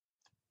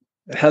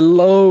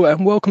Hello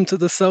and welcome to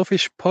the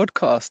Selfish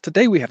Podcast.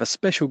 Today we have a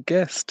special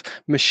guest,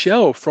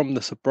 Michelle from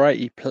the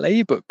Sobriety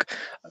Playbook,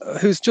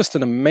 who's just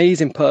an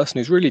amazing person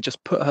who's really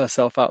just put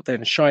herself out there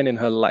and shining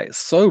her light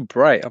so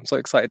bright. I'm so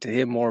excited to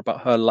hear more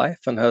about her life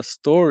and her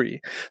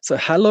story. So,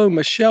 hello,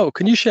 Michelle.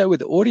 Can you share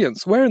with the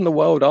audience where in the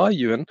world are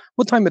you and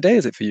what time of day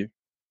is it for you?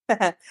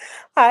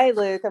 Hi,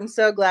 Luke. I'm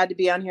so glad to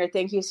be on here.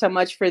 Thank you so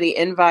much for the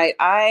invite.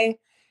 I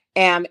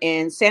am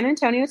in San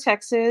Antonio,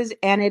 Texas,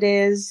 and it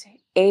is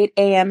 8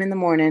 a.m. in the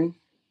morning.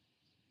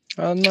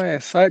 Oh,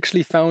 nice. I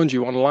actually found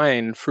you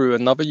online through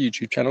another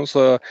YouTube channel,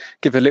 so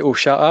give a little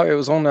shout out. It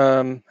was on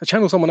a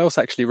channel someone else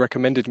actually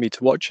recommended me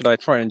to watch, and I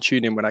try and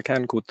tune in when I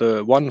can, called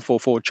the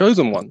 144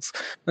 Chosen Ones.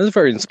 It's a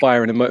very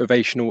inspiring and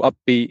motivational,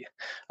 upbeat,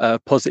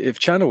 positive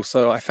channel.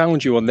 So I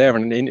found you on there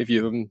in an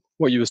interview, and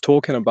what you was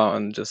talking about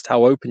and just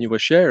how open you were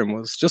sharing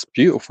was just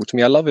beautiful to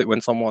me. I love it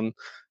when someone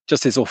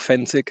just is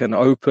authentic and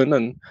open,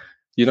 and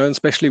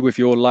especially with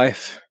your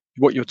life,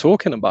 what you're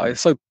talking about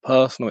is so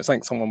personal. It's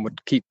like someone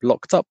would keep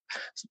locked up.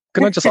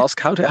 Can I just ask,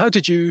 how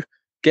did you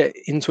get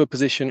into a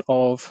position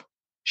of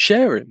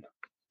sharing?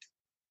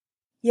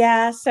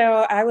 Yeah, so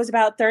I was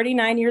about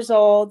 39 years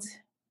old.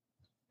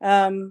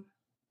 Um,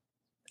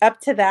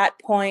 Up to that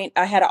point,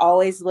 I had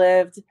always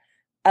lived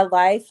a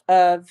life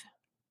of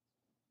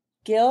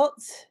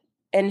guilt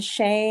and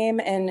shame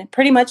and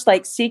pretty much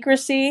like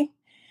secrecy.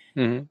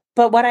 Hmm.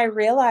 But what I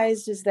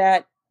realized is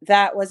that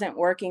that wasn't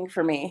working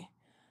for me.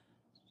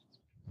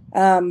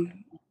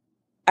 Um,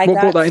 I What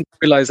brought got that into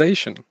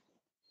realization?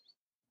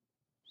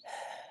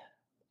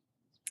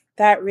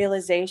 that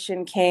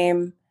realization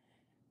came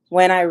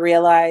when I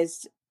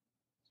realized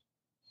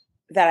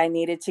that I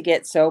needed to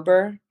get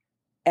sober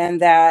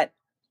and that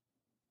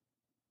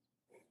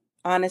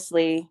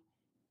honestly,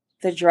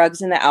 the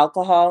drugs and the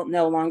alcohol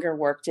no longer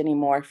worked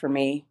anymore for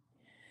me.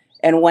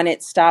 And when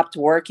it stopped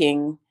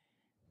working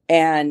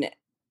and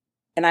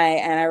and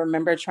I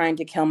remember trying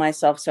to kill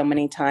myself so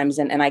many times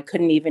and I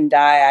couldn't even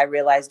die, I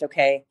realized,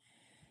 okay,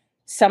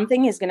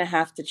 something is gonna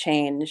have to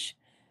change.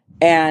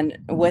 And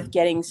with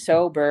getting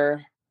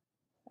sober,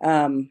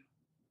 um,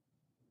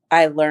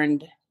 I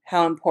learned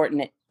how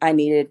important it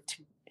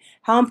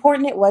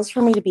was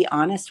for me to be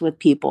honest with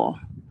people.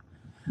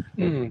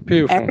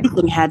 Beautiful.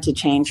 Everything had to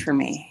change for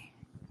me.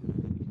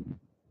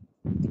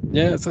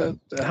 Yeah. So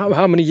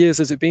how many years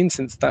has it been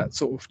since that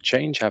sort of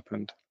change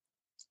happened?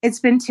 It's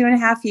been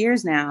 2.5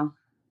 years now.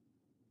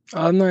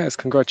 Oh, nice.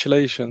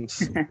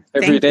 Congratulations. Every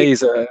Thank you. day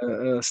is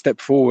a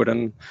step forward,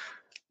 and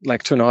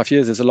like 2.5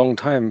 years is a long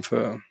time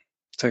to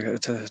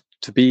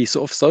be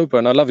sort of sober.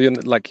 And I love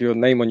your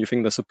name on your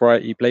thing, the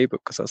Sobriety Playbook,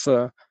 because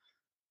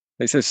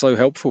it's just so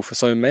helpful for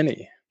so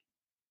many.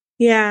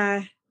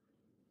 Yeah.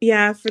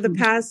 Yeah. For the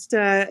past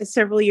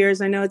several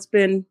years, I know it's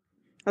been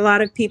a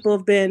lot of people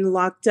have been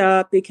locked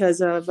up because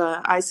of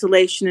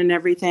isolation and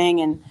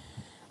everything. And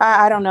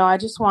I don't know. I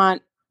just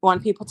want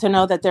people to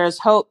know that there's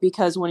hope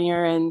because when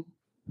you're in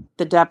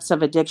the depths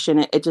of addiction,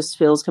 it just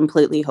feels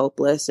completely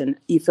hopeless and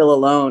you feel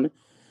alone.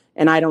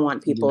 And I don't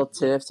want Yeah. people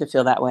to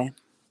feel that way.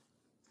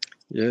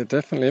 Yeah,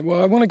 definitely.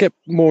 Well, I want to get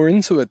more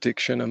into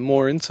addiction and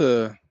more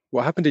into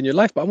what happened in your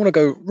life, but I want to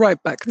go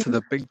right back to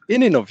the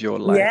beginning of your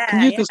life. Can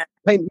Yeah, you yeah. just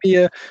paint me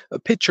a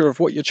picture of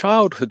what your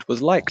childhood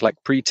was like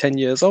pre 10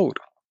 years old?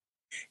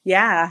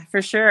 Yeah,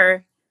 for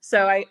sure.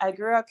 So I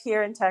grew up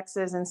here in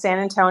Texas in San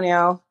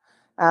Antonio.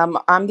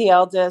 I'm the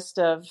eldest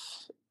of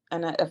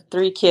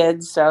three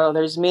kids. So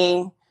there's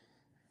me,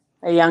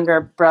 a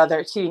younger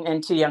brother, two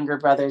younger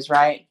brothers,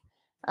 right?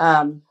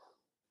 Um,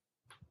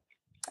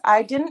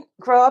 I didn't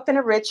grow up in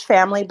a rich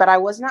family, but I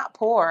was not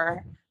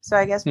poor. So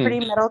I guess Hmm. pretty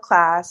middle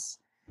class.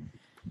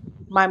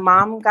 My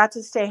mom got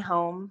to stay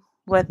home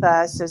with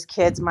us as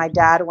kids. My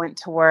dad went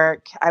to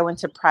work. I went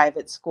to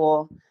private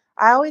school.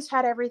 I always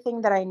had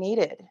everything that I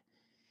needed.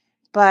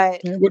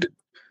 But Yeah.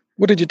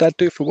 What did your dad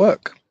do for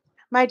work?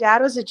 my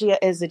dad is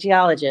a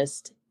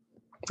geologist.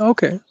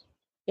 Okay.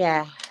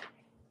 Yeah.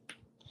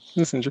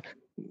 That's interesting.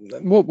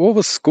 What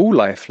was school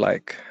life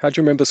like? How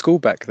do you remember school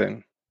back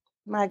then?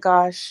 My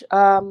gosh.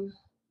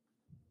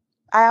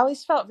 I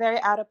always felt very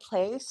out of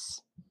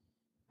place.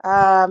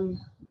 Um,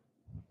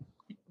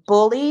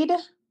 Bullied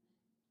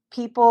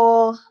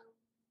people.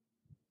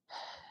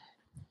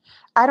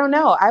 I don't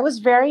know. I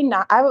was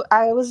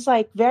I was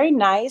like very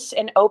nice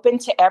and open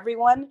to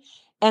everyone,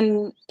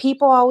 and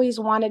people always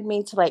wanted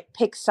me to like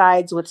pick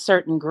sides with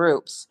certain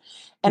groups.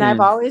 And I've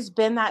Hmm. always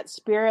been that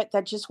spirit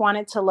that just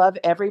wanted to love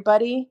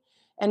everybody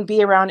and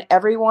be around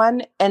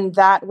everyone, and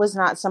that was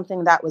not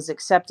something that was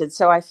accepted.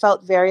 So I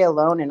felt very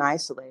alone and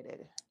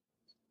isolated.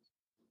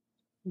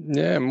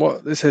 Yeah, and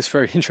what this is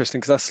very interesting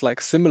because that's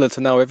like similar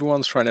to now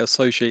everyone's trying to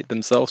associate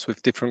themselves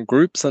with different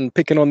groups and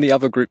picking on the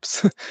other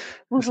groups.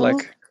 It's Hmm.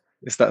 like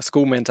it's that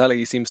school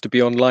mentality seems to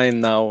be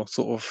online now,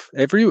 sort of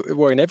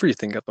in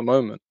everything at the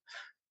moment.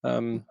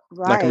 And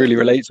I can Right. really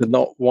relate to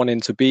not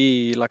wanting to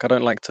be like I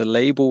don't like to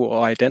label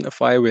or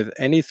identify with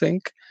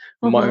anything.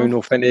 I'm my own Hmm.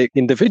 authentic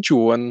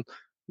individual and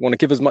want to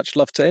give as much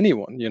love to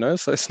anyone.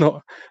 So it's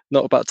not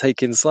about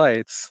taking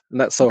sides, and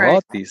that's so Right.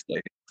 hard these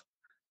days.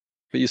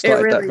 But you It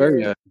started that really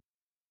very is. early.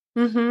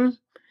 Mm-hmm.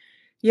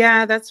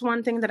 Yeah, that's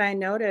one thing that I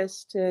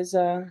noticed is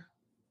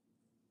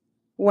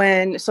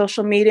when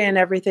social media and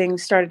everything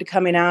started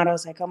coming out, I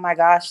was like, oh my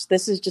gosh,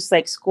 this is just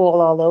like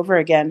school all over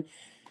again.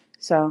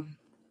 So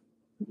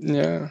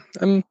Yeah.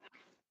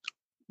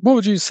 What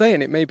would you say,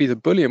 and it may be the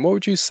bullying, what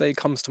would you say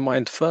comes to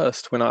mind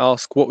first when I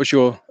ask what was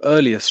your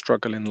earliest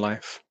struggle in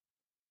life?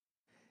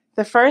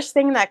 the first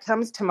thing that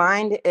comes to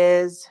mind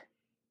is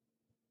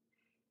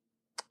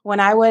when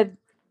I would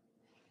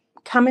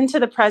come into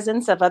the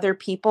presence of other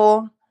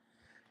people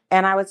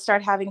and I would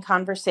start having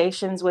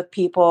conversations with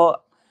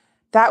people.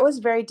 That was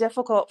very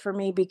difficult for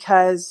me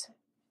because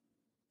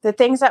the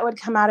things that would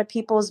come out of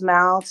people's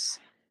mouths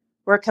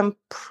were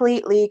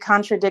completely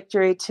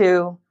contradictory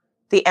to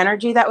the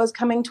energy that was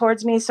coming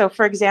towards me. So,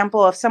 for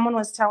example, if someone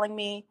was telling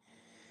me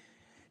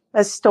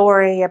a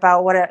story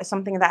about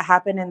something that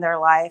happened in their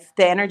life,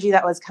 the energy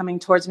that was coming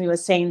towards me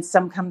was saying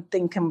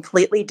something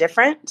completely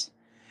different.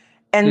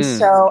 And Mm.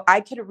 so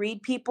I could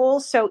read people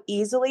so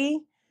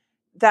easily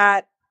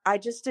that I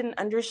just didn't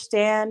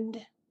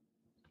understand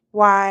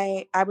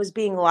why I was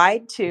being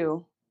lied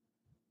to.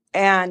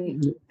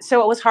 And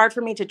so it was hard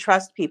for me to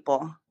trust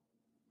people.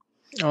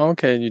 Oh,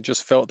 okay, you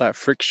just felt that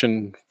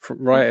friction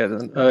right at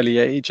an early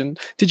age. And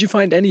did you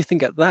find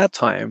anything at that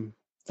time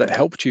that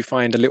helped you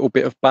find a little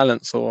bit of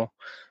balance, or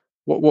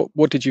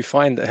what did you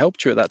find that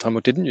helped you at that time,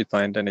 or didn't you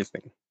find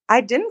anything?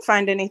 I didn't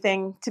find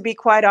anything, to be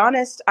quite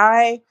honest.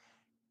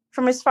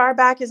 From as far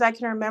back as I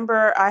can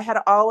remember, I had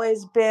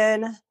always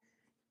been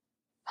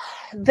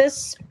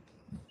this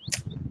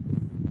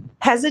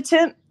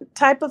hesitant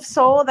type of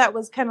soul that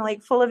was kind of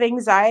like full of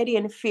anxiety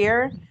and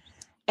fear.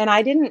 And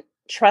I didn't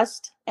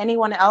trust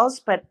anyone else,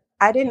 but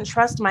I didn't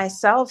trust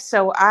myself.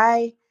 So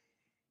I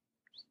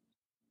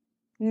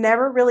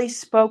never really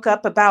spoke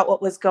up about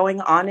what was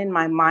going on in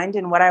my mind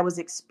and what I was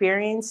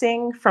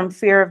experiencing from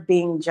fear of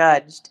being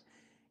judged.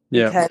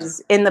 Yeah.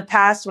 Because in the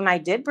past, when I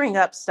did bring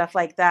up stuff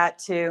like that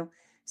to,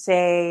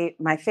 say,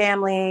 my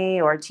family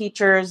or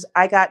teachers,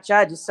 I got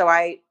judged. So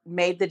I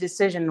made the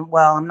decision,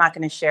 well, I'm not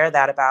going to share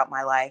that about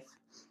my life.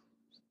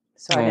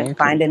 So I Oh, didn't okay.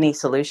 find any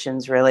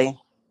solutions really.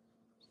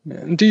 Yeah.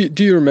 And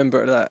do you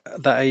remember at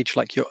that age,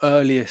 like your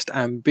earliest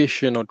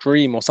ambition or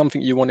dream or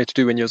something you wanted to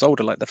do when you was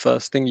older, like the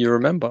first thing you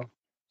remember?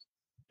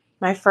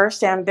 My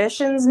first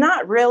ambitions,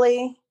 not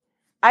really.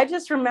 I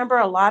just remember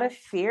a lot of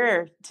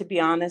fear, to be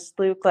honest,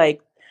 Luke.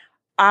 Like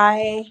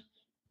I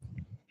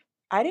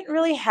I didn't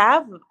really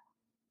have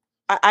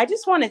I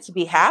just wanted to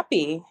be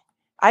happy.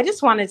 I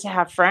just wanted to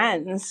have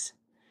friends.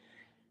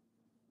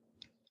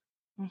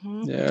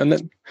 Hmm. Yeah.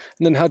 And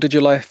then how did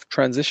your life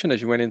transition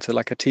as you went into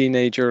like a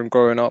teenager and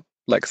growing up?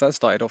 Like, 'cause that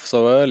started off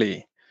so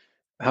early.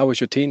 How was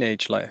your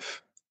teenage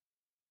life?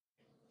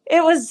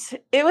 It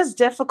was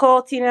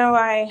difficult.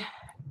 I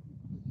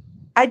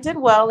did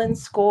well in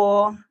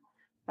school.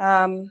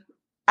 Um,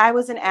 I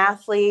was an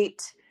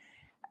athlete,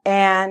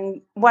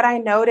 and what I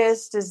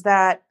noticed is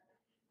that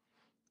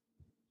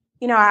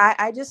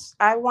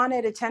I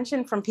wanted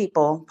attention from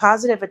people,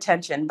 positive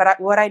attention. But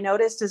what I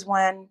noticed is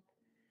when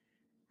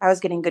I was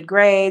getting good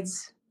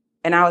grades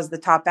and I was the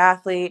top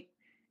athlete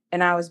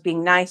and I was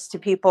being nice to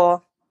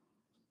people,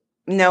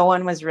 no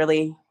one was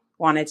really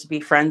wanted to be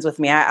friends with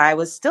me. I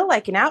was still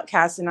like an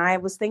outcast, and I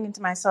was thinking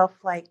to myself,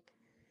 like,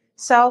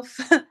 self,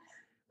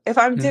 if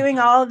I'm Mm. doing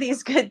all of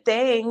these good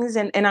things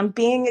and I'm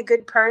being a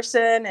good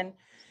person and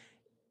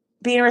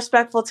being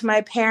respectful to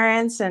my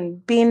parents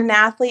and being an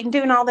athlete and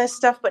doing all this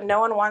stuff, but no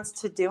one wants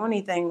to do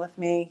anything with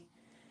me,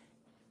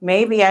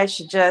 maybe I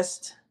should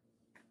just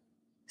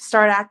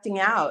start acting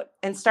out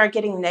and start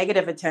getting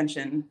negative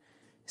attention.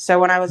 So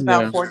when I was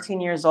about Yeah.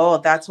 14 years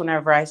old, that's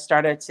whenever I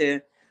started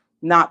to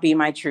not be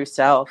my true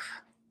self.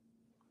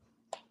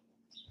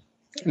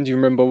 And do you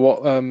remember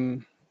what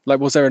like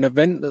was there an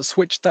event that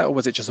switched that, or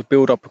was it just a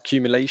build up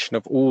accumulation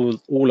of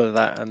all of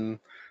that and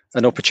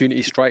an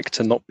opportunity strike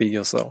to not be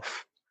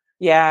yourself?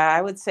 Yeah,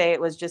 I would say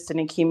it was just an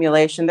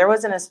accumulation. There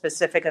wasn't a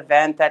specific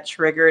event that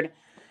triggered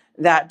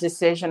that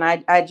decision.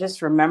 I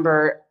just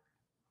remember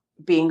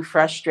being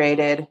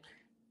frustrated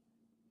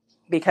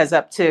because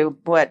up to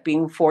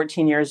being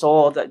 14 years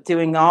old,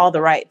 doing all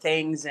the right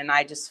things, and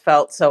I just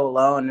felt so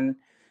alone. And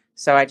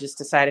so I just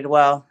decided,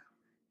 well,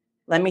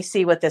 let me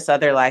see what this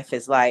other life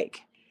is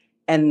like.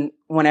 And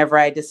whenever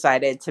I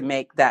decided to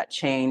make that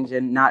change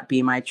and not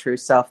be my true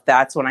self,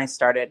 that's when I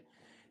started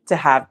to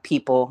have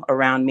people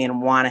around me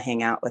and want to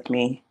hang out with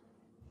me.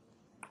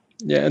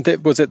 Yeah,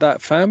 and was it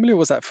that family or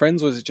was that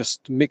friends, or was it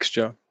just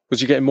mixture?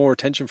 Was you getting more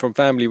attention from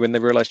family when they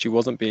realized you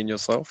wasn't being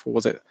yourself, or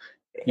was it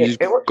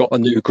It, you got a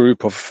new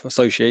group of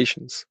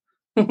associations?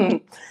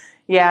 it,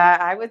 yeah,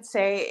 I would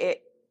say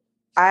it.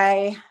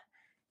 I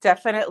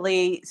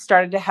definitely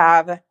started to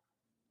have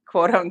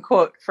quote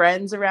unquote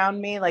friends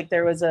around me. Like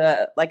there was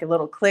a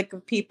little clique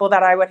of people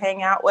that I would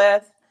hang out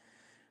with.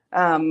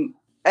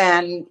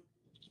 And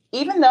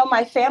even though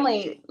my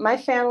family,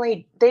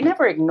 they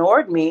never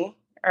ignored me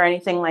or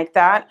anything like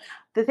that.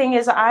 The thing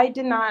is, I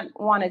did not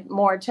want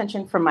more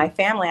attention from my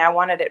family. I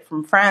wanted it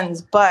from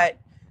friends, but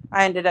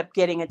I ended up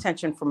getting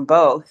attention from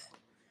both.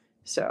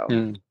 So,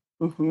 Mm.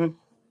 mhm.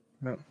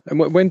 Yeah. And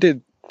when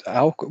did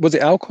was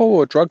it alcohol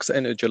or drugs that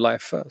entered your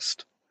life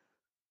first?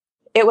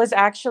 It was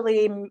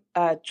actually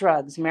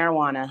drugs,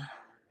 marijuana.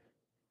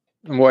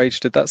 And what age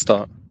did that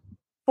start?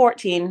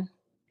 14.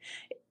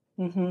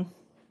 Mm-hmm.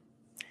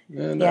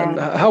 And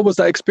Yeah. how was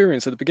that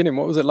experience at the beginning?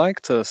 What was it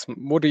like to?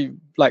 What do you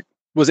like?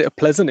 Was it a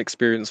pleasant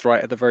experience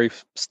right at the very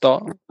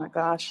start? Oh my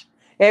gosh.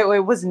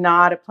 It was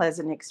not a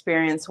pleasant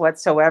experience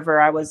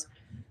whatsoever. I was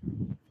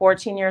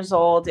 14 years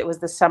old. It was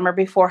the summer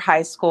before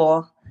high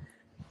school.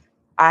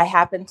 I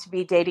happened to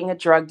be dating a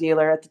drug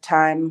dealer at the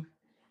time,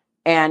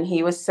 and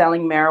he was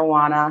selling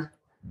marijuana.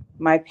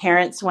 My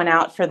parents went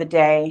out for the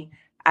day.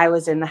 I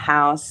was in the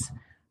house.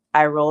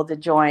 I rolled a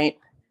joint,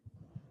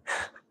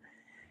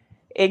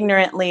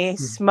 ignorantly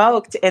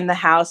smoked in the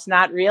house,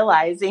 not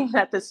realizing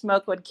that the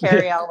smoke would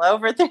carry Yeah, all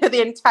over through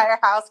the entire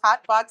house,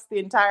 hotbox the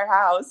entire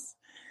house.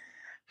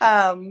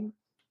 Um,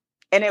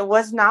 and it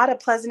was not a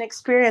pleasant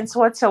experience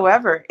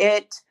whatsoever.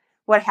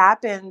 What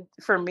happened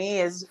for me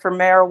is for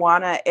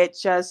marijuana, it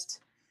just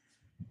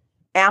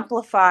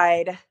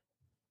amplified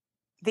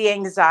the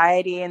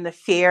anxiety and the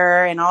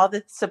fear and all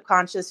the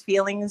subconscious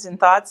feelings and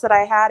thoughts that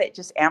I had. It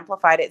just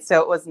amplified it.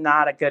 So it was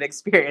not a good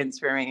experience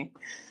for me.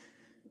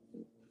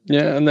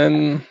 yeah. And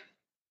then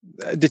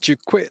did you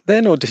quit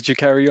then, or did you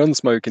carry on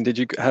smoking? Did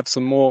you have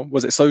some more?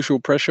 Was it social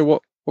pressure?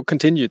 What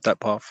continued that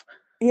path?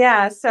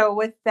 Yeah. So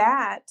with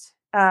that,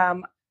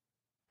 um,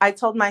 I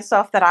told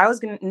myself that I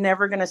was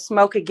never going to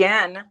smoke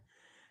again,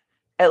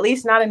 at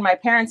least not in my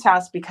parents'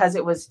 house, because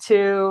it was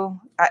too,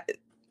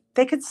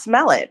 they could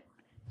smell it.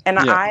 And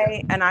Yeah.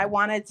 I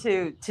wanted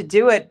to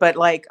do it, but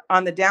like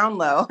on the down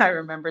low, I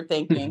remember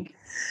thinking.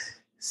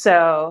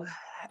 So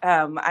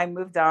I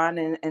moved on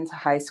into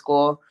high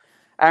school.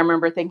 I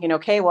remember thinking,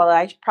 okay, well,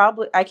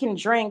 I can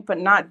drink, but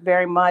not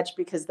very much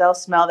because they'll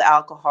smell the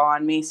alcohol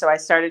on me. So I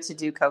started to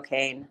do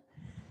cocaine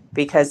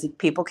because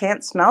people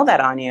can't smell that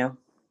on you.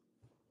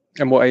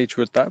 And what age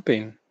would that have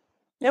been?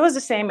 It was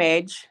the same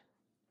age.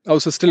 I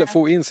was still at Yeah.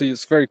 14, so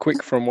it's very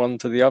quick from one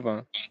to the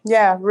other.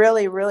 Yeah,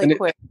 really, really And it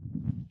quick.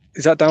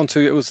 is that down to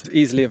it was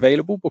easily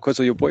available because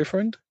of your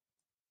boyfriend?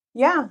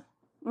 Yeah.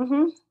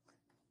 Mm-hmm.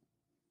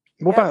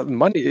 What Yep. about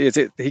money? Is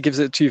it he gives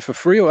it to you for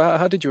free, or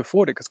how did you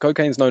afford it? Because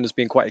cocaine's known as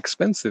being quite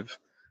expensive.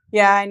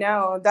 Yeah, I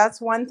know. That's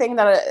one thing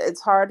that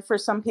it's hard for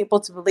some people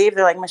to believe.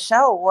 They're like,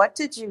 Michelle, what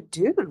did you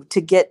do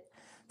to get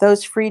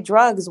those free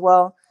drugs?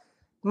 Well,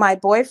 my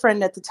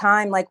boyfriend at the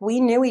time, like we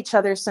knew each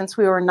other since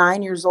we were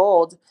 9 years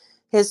old.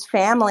 His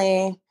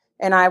family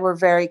and I were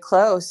very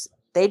close.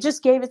 They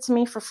just gave it to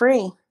me for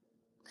free.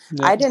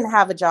 Yeah. I didn't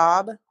have a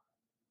job.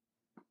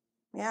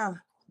 Yeah.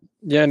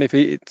 Yeah, and if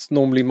it's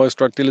normally most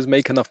drug dealers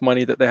make enough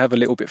money that they have a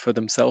little bit for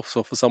themselves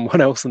or for someone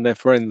else and their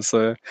friends,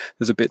 so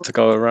there's a bit to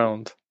go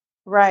around.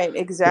 Right,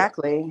 Yeah.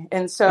 exactly.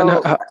 And And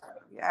so,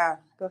 yeah,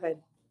 go ahead.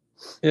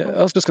 yeah,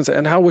 I was just gonna say,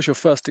 and how was your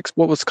first?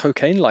 What was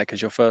cocaine like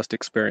as your first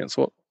experience?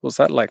 What was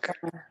that like?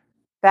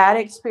 That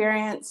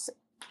experience,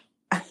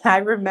 I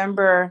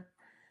remember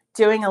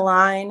doing a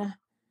line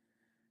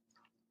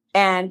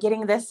and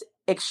getting this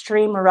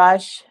extreme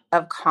rush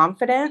of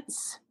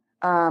confidence,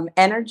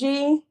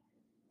 energy,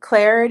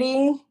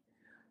 clarity.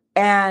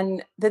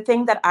 And the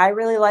thing that I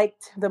really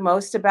liked the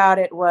most about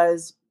it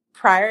was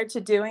prior to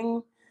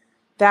doing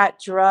that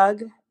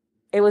drug,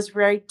 it was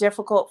very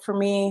difficult for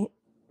me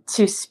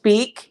to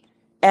speak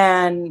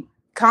and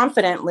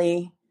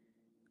confidently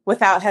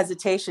without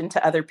hesitation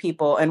to other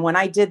people. And when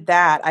I did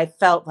that, I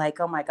felt like,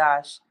 oh my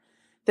gosh,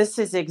 this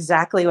is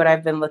exactly what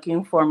I've been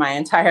looking for my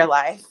entire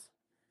life.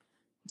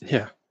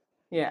 Yeah.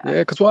 Yeah. Yeah,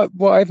 because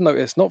what I've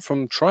noticed, not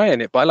from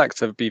trying it, but I like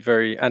to be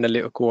very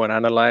analytical and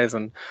analyze,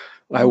 and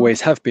I Mm-hmm.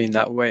 always have been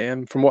that way.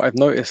 And from what I've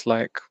noticed,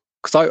 like,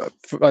 because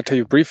I'll tell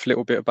you a brief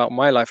little bit about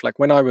my life. Like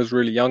when I was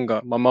really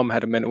younger, my mum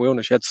had a mental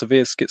illness. She had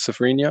severe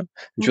schizophrenia, and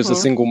she was a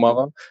Mm-hmm. single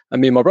mother.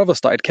 And me and my brother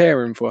started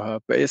caring for her,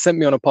 but it sent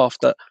me on a path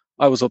that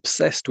I was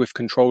obsessed with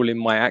controlling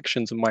my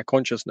actions and my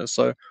consciousness.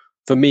 So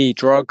for me,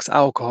 drugs,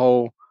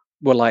 alcohol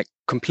were like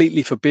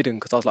completely forbidden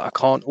because I was like, I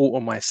can't alter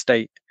my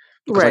state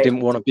because I Right. didn't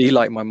want to be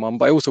like my mum,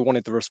 but I also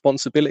wanted the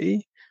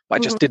responsibility. But I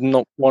just Mm-hmm. did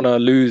not want to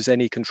lose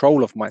any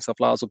control of myself.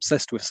 Like I was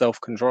obsessed with self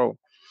control.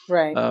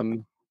 Right.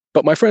 Um,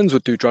 but my friends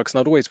would do drugs, and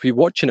I'd always be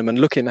watching them and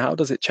looking, how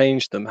does it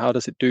change them? How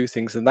does it do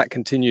things? And that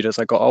continued as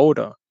I got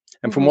older.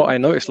 And from what Mm-hmm. I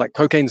noticed, like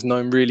cocaine's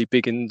known really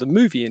big in the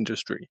movie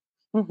industry.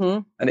 Mm-hmm.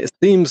 And it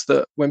seems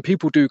that when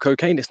people do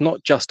cocaine, it's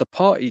not just a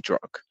party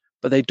drug,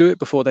 but they do it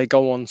before they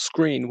go on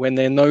screen when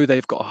they know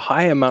they've got a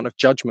high amount of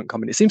judgment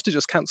coming. It seems to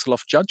just cancel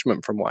off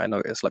judgment from what I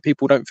notice. Like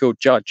people don't feel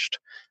judged,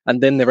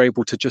 and then they're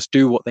able to just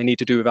do what they need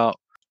to do without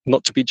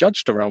not to be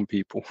judged around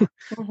people.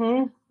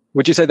 Mm-hmm.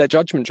 Would you say that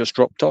judgment just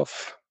dropped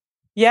off?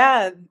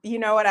 Yeah. You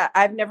know what?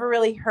 I've never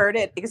really heard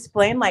it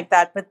explained like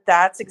that, but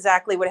that's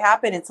exactly what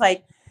happened. It's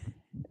like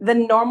the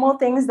normal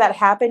things that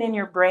happen in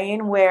your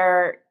brain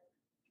where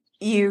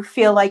you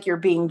feel like you're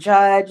being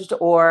judged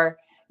or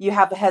you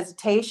have a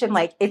hesitation,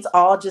 like it's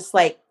all just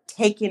like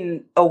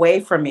taken away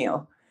from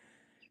you.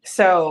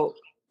 So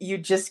you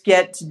just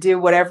get to do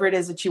whatever it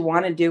is that you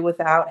want to do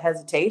without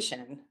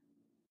hesitation.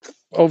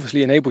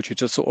 obviously enabled you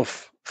to sort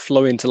of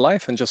flow into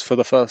life and just for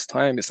the first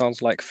time, it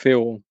sounds like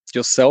feel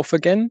yourself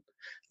again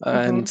Hmm.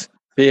 and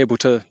be able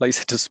to, like you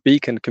said, to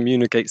speak and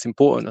communicate is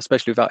important,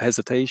 especially without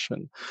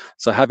hesitation.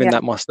 So having Yeah.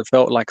 that must have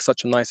felt like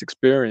such a nice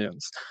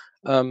experience.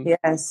 Um,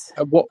 Yes.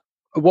 at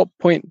what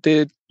point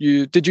did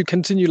you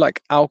continue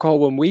like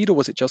alcohol and weed, or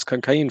was it just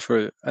cocaine for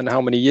it? And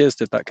how many years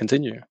did that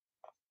continue?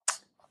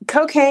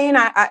 Cocaine,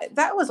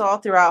 that was all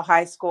throughout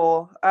high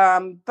school.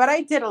 But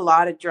I did a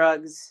lot of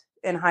drugs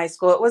in high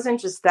school. It wasn't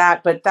just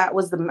that, but that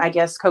was I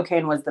guess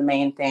cocaine was the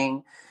main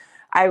thing.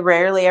 I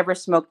rarely ever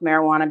smoked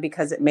marijuana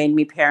because it made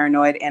me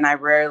paranoid, and I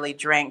rarely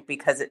drank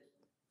because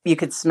you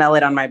could smell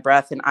it on my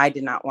breath, and I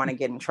did not want to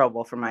get in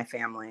trouble for my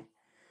family.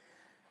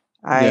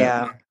 I,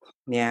 Yeah.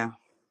 yeah.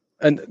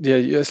 And yeah,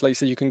 yes, like you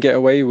said, you can get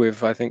away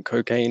with, I think,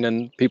 cocaine,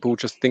 and people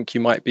just think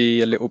you might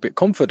be a little bit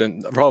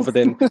confident rather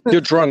than you're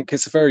drunk.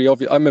 It's very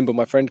obvious. I remember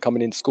my friend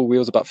coming into school. He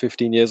was about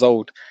 15 years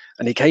old,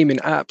 and he came in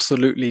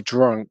absolutely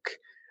drunk,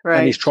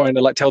 and he's Right. trying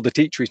to like tell the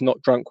teacher he's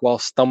not drunk while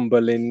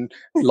stumbling,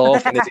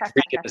 laughing as he's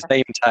reading his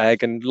name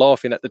tag and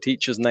laughing at the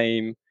teacher's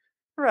name.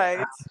 I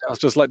Right. was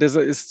just like,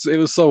 it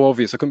was so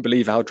obvious. I couldn't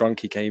believe how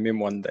drunk he came in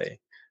one day.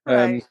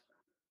 Um, Right.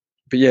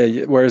 but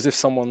yeah, whereas if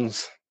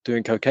someone's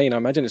doing cocaine, I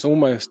imagine it's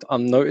almost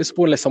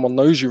unnoticeable unless someone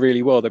knows you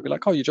really well. They'll be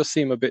like, "Oh, you just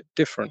seem a bit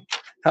different."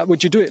 How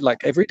would you do it?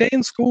 Like every day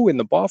in school, in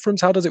the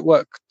bathrooms? How does it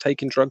work?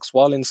 Taking drugs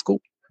while in school?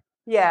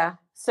 Yeah.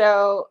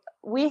 So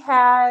we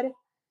had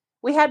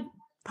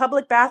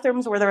public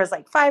bathrooms where there was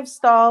like 5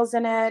 stalls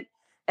in it,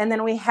 and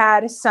then we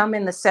had some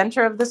in the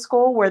center of the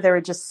school where there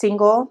were just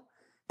single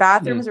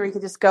Mm. bathrooms where you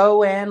could just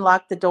go in,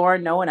 lock the door,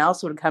 and no one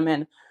else would come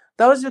in.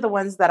 Those are the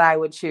ones that I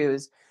would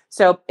choose.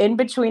 So in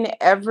between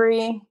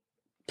every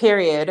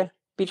period,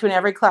 between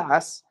every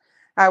class,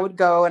 I would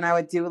go and I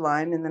would do a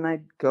line, and then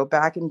I'd go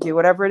back and do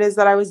whatever it is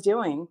that I was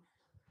doing.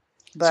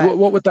 So what, But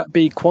what would that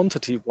be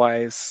quantity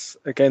wise?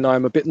 Again,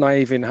 I'm a bit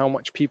naive in how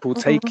much people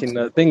take in mhm.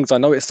 the things. I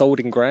know it's sold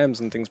in grams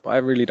and things, but I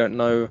really don't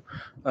know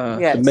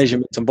the Yes.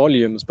 measurements and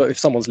volumes. But if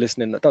someone's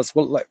listening that does,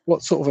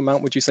 what sort of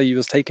amount would you say you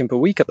was taking per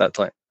week at that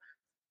time?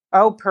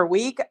 Oh, per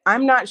week?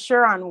 I'm not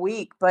sure on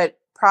week, but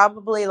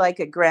probably like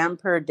a gram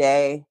per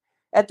day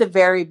at the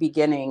very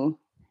beginning.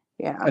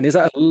 Yeah. And is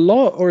that a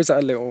lot or is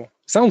that a little?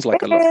 Sounds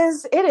like a lot.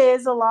 It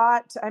is a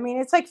lot. I mean,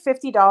 it's like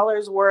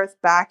 $50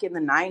 worth back in the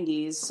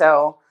 90s.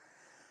 So,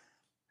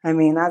 I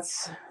mean,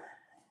 that's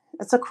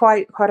a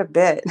quite a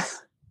bit.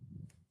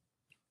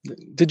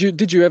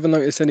 Did you ever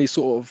notice any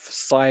sort of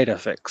side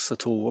effects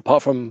at all,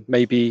 apart from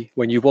maybe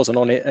when you wasn't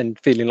on it and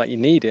feeling like you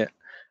need it?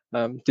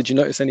 Did you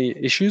notice any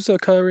issues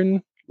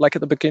occurring like at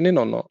the beginning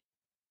or not?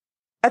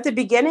 At the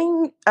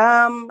beginning,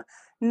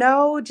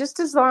 no, just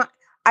as long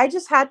I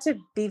just had to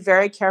be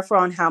very careful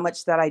on how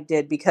much that I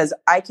did because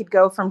I could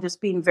go from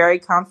just being very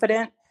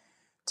confident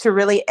to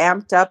really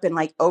amped up and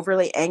like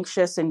overly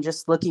anxious and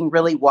just looking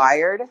really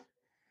wired.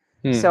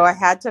 Hmm. So I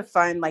had to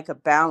find like a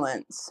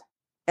balance.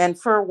 And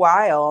for a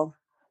while,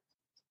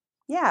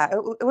 yeah,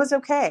 it was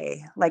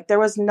okay. Like there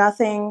was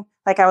nothing,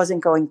 like I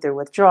wasn't going through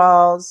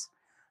withdrawals.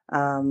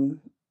 Um,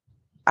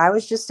 I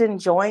was just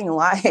enjoying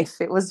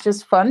life. It was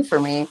just fun for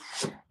me.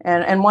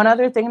 And one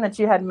other thing that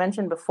you had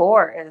mentioned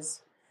before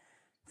is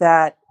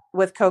that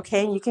with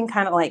cocaine, you can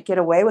kind of like get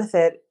away with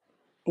it,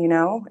 you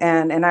know?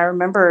 And I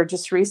remember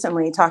just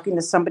recently talking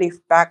to somebody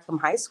back from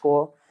high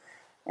school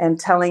and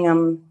telling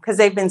them because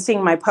they've been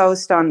seeing my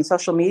post on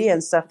social media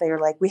and stuff. They were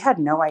like, "We had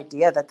no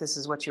idea that this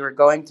is what you were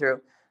going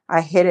through.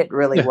 I hid it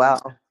really Yeah.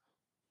 well."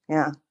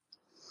 Yeah.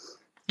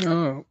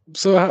 Oh,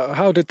 so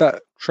how did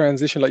that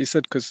transition, like you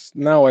said? Because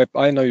now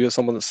I know you're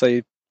someone that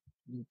say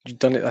you've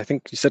done it. I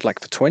think you said like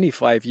for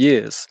 25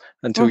 years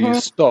until you Mm-hmm.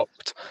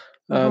 stopped.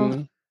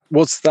 Mm-hmm.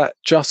 Was that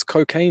just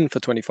cocaine for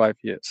 25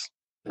 years?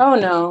 Oh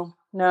no,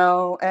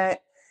 no.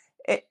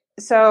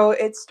 So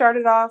it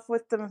started off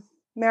with the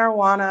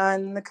marijuana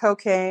and the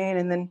cocaine,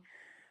 and then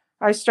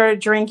I started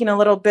drinking a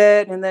little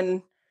bit, and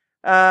then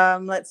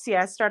let's see,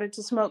 I started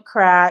to smoke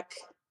crack,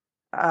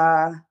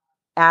 uh,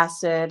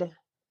 acid,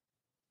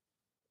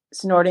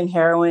 snorting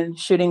heroin,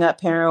 shooting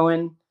up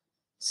heroin,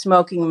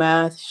 smoking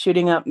meth,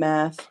 shooting up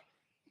meth,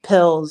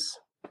 pills,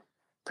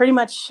 pretty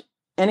much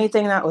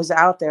anything that was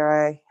out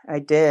there, I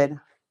did.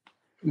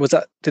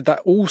 Did that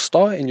all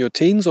start in your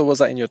teens or was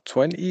that in your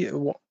 20s?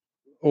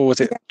 Or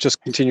was it Yeah,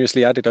 just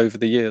continuously added over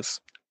the years?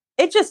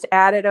 it just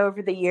added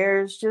over the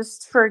years.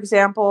 Just for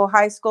example,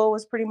 high school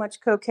was pretty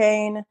much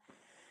cocaine.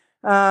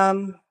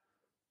 Um,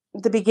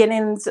 the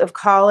beginnings of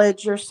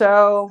college or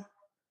so.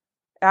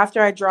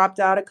 After I dropped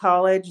out of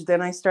college,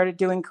 then I started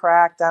doing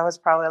crack. That was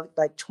probably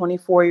like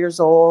 24 years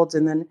old.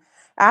 And then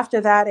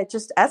after that, it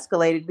just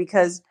escalated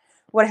because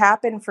what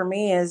happened for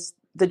me is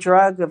the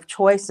drug of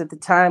choice at the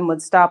time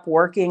would stop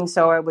working.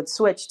 So I would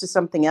switch to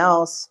something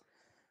else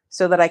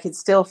so that I could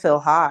still feel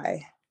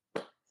high.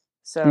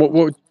 What So,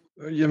 what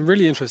I'm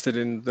really interested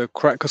in the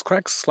crack because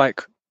crack's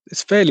like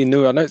it's fairly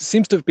new. I know it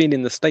seems to have been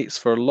in the States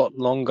for a lot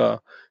longer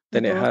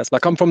than it mhm, has.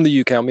 Like I'm from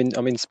the UK. I'm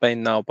in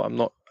Spain now, but I'm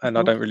not, and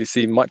I mhm, don't really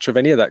see much of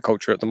any of that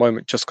culture at the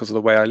moment just because of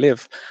the way I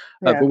live.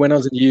 yeah. But when I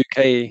was in the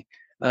UK,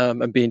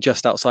 and being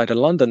just outside of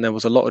London, there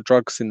was a lot of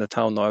drugs in the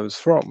town that I was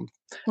from,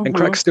 and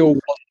crack Hmm. still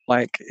wasn't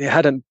like it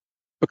hadn't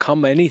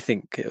become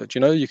anything.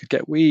 You could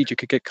get weed, you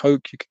could get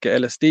coke, you could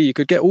get LSD, you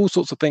could get all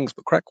sorts of things,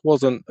 but crack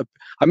wasn't.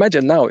 I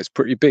imagine now it's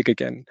pretty big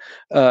again.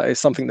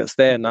 It's something that's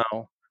there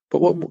now. But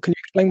Hmm. what can you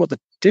explain what the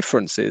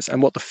difference is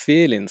and what the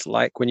feelings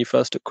like when you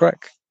first took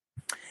crack?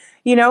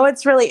 You know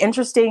what's really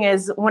interesting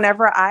is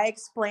whenever I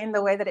explain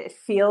the way that it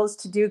feels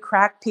to do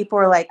crack, people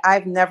are like,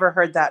 I've never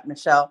heard that,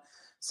 Michelle.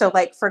 So,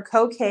 like for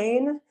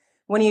cocaine,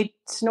 when you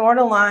snort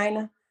a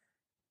line,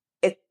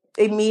 it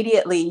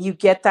immediately you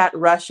get that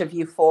rush of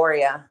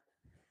euphoria.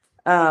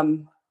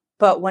 Um,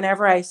 but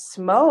whenever I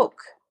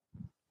smoke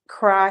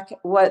crack,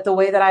 what the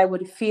way that I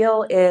would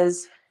feel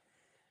is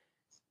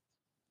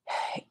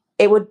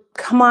it would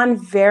come on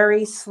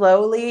very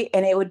slowly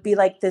and it would be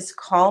like this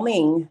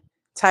calming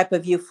type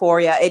of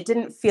euphoria. It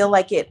didn't feel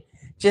like it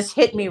just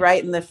hit me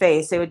right in the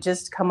face. It would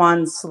just come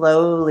on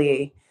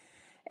slowly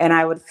and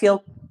I would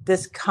feel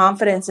this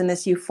confidence and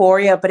this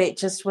euphoria, but it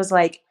just was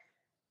like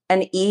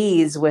an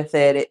ease with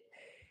it.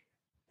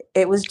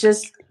 It was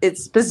just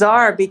it's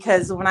bizarre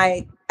because when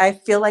I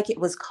feel like it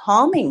was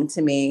calming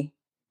to me.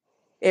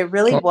 It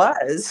really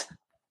was.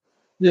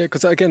 Yeah,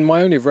 because again,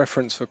 my only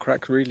reference for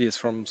crack really is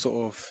from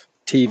sort of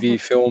Mhm. TV,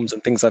 films,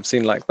 and things I've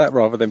seen like that,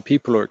 rather than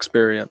people or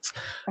experience.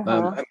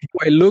 Uh-huh. And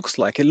what it looks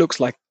like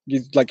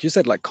you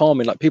said, like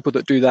calming, like people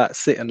that do that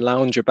sit and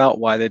lounge about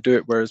while they do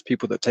it, whereas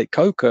people that take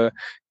coca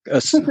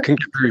can get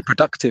very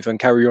productive and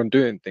carry on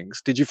doing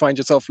things. Did you find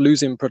yourself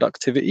losing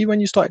productivity when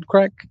you started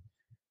crack?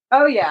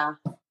 Oh yeah,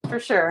 for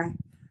sure.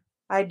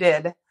 I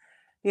did.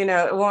 You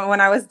know,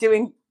 when I was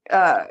doing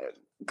uh,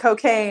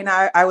 cocaine,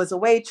 I was a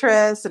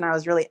waitress and I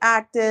was really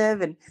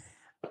active and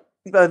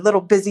a little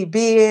busy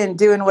bee and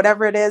doing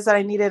whatever it is that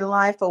I needed in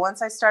life. But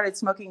once I started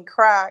smoking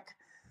crack,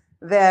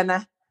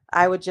 then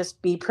I would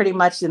just be pretty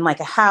much in like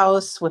a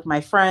house with my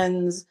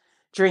friends,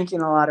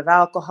 drinking a lot of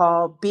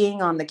alcohol,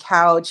 being on the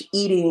couch,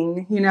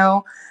 eating,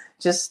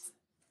 just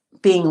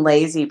being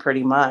lazy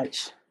pretty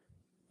much.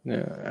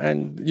 Yeah,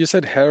 and you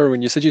said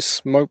heroin. You said you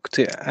smoked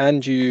it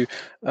and you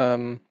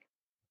um,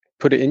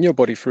 put it in your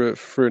body through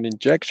an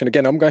injection.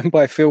 Again, I'm going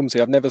by films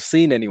here. I've never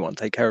seen anyone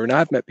take heroin.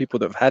 I've met people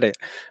that have had it.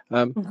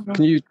 Mhm.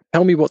 Can you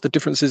tell me what the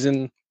difference is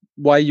in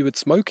why you would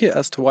smoke it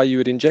as to why you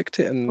would inject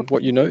it and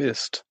what you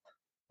noticed?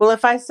 Well,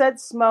 if I said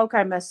smoke,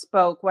 I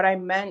misspoke. What I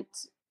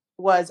meant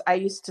was I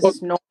used to Oh,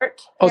 snort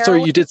oh, sorry,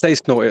 heroin. you did say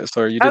snort it.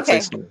 Sorry, you did say Okay.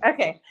 snort.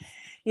 Okay.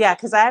 Yeah,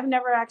 because I've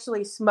never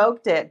actually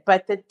smoked it.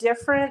 But the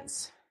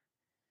difference,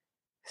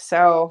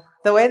 so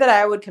the way that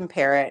I would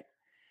compare it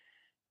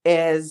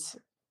is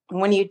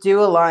when you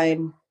do a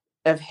line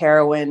of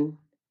heroin,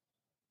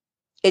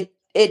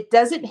 it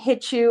doesn't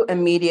hit you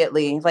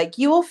immediately. Like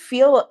you will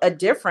feel a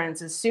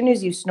difference as soon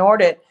as you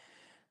snort it,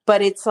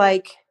 but it's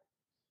like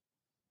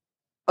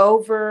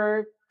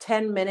over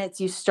 10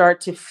 minutes you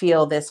start to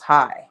feel this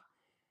high,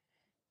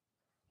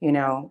 you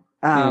know.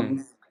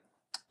 Mm,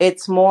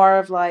 It's more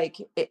of like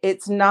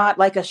it's not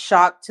like a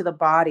shock to the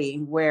body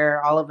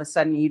where all of a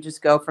sudden you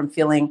just go from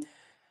feeling,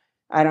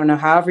 I don't know,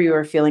 however you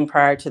were feeling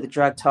prior to the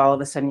drug to all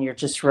of a sudden you're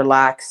just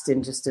relaxed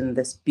and just in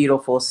this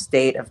beautiful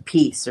state of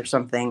peace or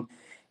something.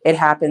 It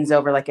happens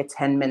over like a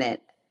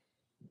 10-minute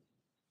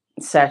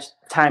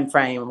time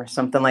frame or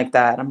something like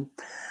that.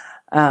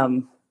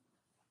 Um,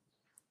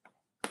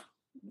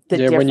 the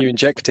yeah, when you difference,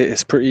 inject it,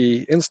 it's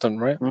pretty instant,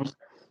 right?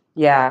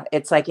 yeah,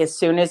 it's like as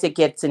soon as it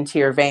gets into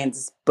your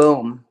veins,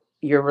 boom,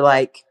 you're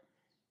like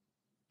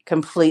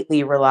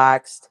completely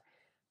relaxed.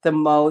 The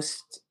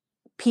most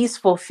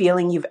peaceful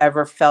feeling you've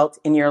ever felt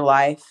in your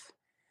life.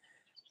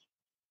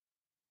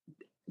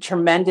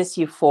 Tremendous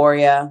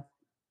euphoria.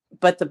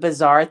 But the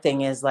bizarre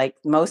thing is, like,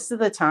 most of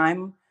the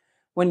time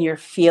when you're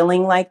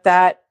feeling like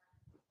that,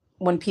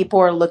 when people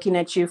are looking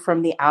at you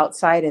from the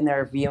outside and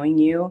they're viewing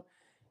you,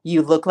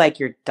 you look like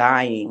you're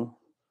dying.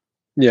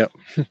 Yeah.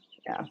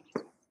 Yeah.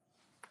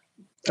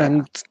 Yeah.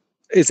 And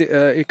is it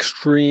a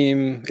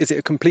extreme? Is it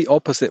a complete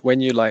opposite when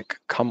you like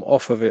come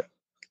off of it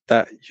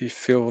that you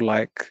feel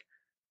like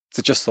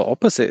it's just the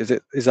opposite?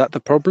 Is that the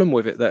problem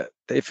with it that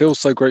it feels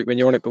so great when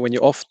you're on it, but when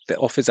you're off, the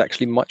off is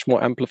actually much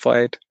more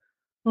amplified,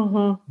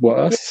 Mm-hmm.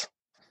 worse?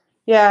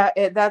 Yeah.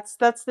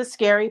 That's the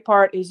scary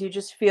part is you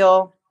just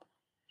feel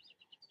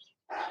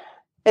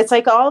it's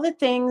like all the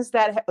things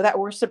that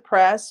were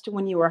suppressed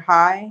when you were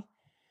high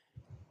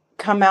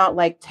come out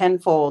like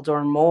tenfold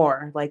or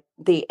more, like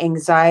the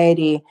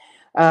anxiety,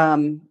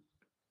 um,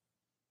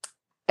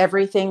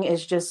 everything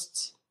is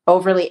just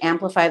overly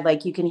amplified.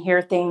 Like you can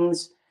hear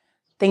things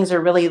are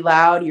really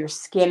loud, your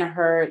skin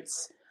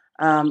hurts,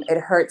 it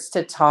hurts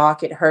to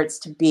talk, it hurts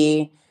to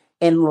be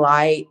in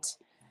light,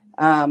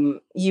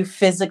 you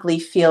physically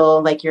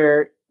feel like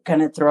you're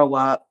gonna throw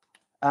up,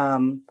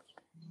 um,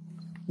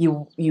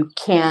 you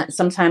can't,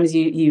 sometimes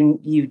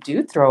you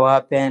do throw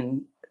up,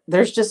 and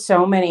there's just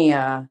so many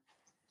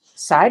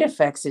side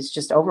effects. It's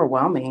just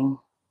overwhelming.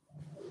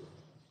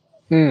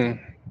 Hmm.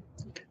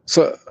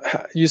 So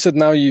you said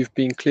now you've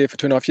been clear for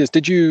 2.5 years.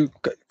 Did you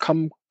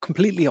come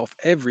completely off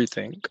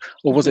everything,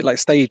 or was it Mhm. like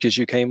stages?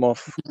 You came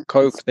off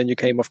coke, then you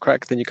came off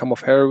crack, then you come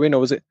off heroin, or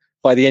was it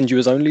by the end you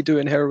was only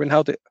doing heroin?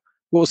 What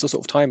was the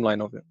sort of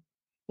timeline of it?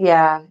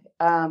 Yeah.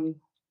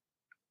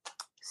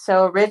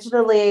 So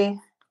originally,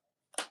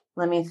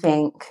 let me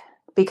think,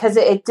 because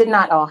it did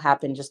not all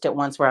happen just at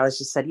once where I was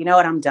just said, you know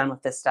what, I'm done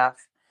with this stuff.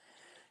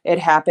 It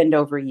happened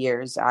over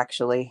years,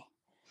 actually.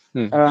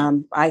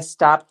 Hmm. I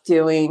stopped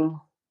doing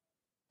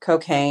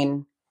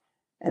cocaine,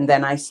 and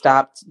then I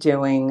stopped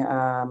doing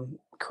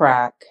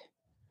crack.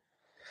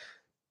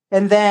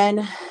 And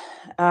then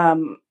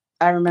um,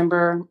 I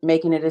remember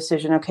making a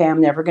decision, okay,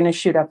 I'm never going to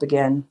shoot up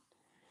again.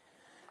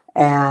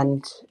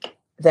 And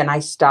then I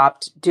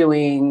stopped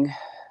doing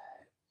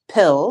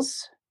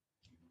pills,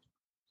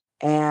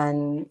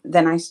 and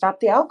then I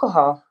stopped the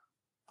alcohol.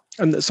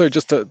 And so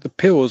just the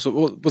pills,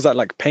 was that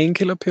like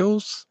painkiller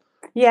pills?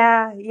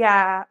 Yeah,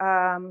 yeah.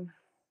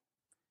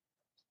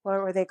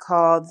 What were they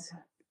called?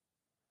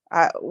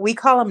 We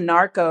call them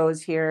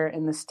narcos here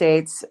in the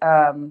States.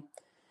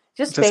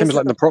 Just So same as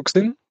like basically,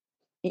 naproxen?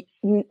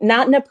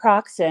 not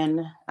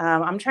naproxen.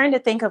 I'm trying to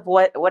think of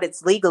what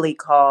it's legally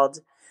called.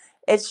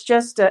 It's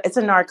just it's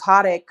a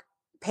narcotic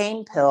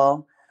pain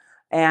pill,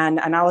 and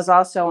I was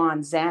also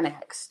on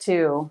Xanax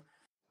too.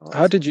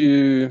 How did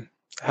you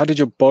how did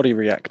your body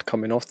react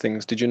coming off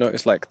things? Did you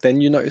notice like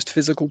then you noticed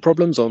physical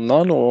problems or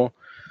none or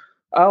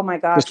Oh my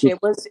just gosh,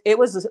 with it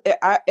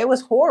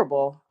was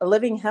horrible, a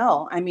living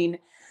hell. I mean,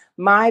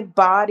 my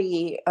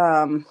body.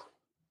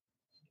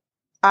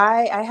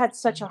 I had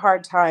such a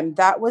hard time.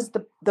 That was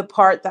the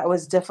part that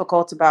was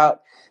difficult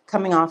about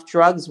coming off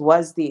drugs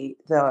was the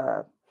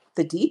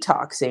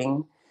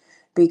detoxing,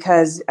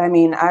 because I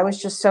mean, I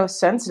was just so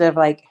sensitive.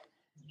 Like,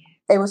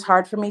 it was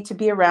hard for me to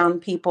be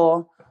around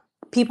people.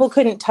 People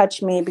couldn't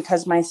touch me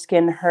because my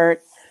skin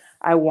hurt.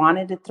 I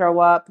wanted to throw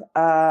up.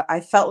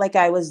 I felt like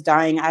I was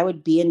dying. I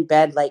would be in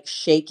bed like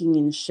shaking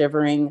and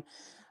shivering.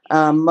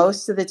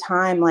 Most of the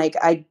time, like,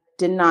 I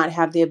did not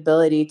have the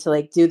ability to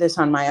like do this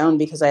on my own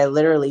because I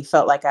literally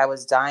felt like I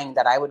was dying,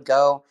 that I would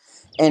go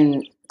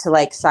and to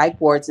like psych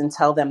wards and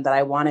tell them that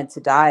I wanted to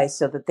die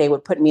so that they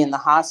would put me in the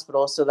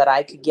hospital so that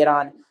I could get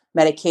on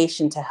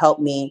medication to help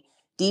me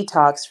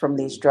detox from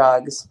these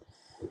drugs.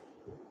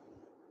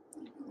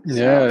 So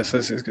yeah, so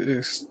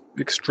it's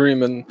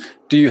extreme. And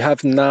do you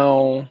have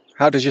now,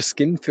 how does your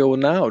skin feel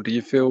now? Do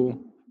you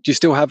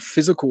still have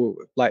physical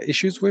like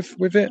issues with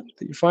it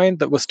that you find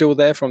that were still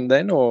there from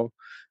then, or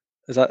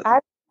is that I,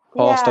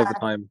 passed yeah, over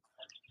time?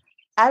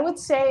 I would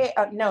say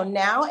no,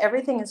 now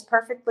everything is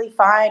perfectly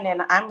fine.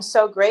 And I'm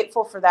so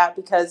grateful for that,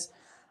 because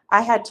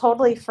I had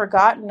totally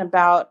forgotten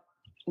about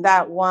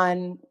that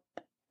one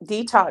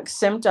detox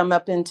symptom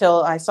up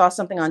until I saw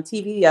something on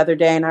TV the other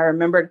day, and I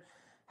remembered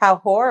how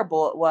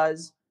horrible it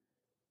was,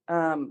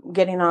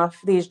 getting off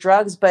these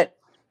drugs. But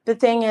the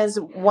thing is,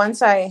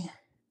 once I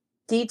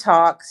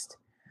detoxed,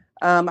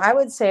 I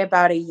would say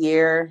about a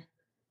year.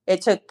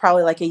 It took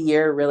probably like a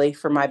year, really,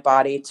 for my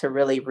body to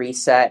really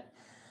reset,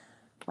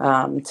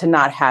 to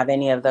not have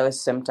any of those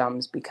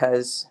symptoms,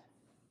 because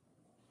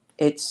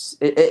it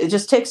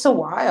just takes a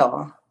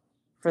while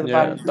for the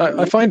body Yeah, to get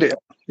I used find it. to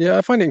Yeah,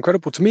 I find it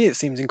incredible. To me, it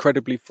seems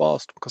incredibly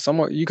fast because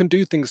someone you can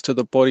do things to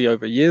the body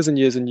over years and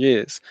years and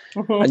years,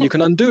 and you it.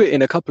 can undo it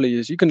in a couple of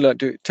years. You can like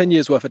do 10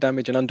 years worth of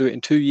damage and undo it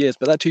in 2 years.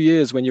 But that 2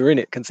 years when you're in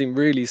it can seem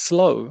really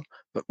slow.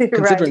 But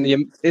considering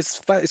Right.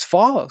 it's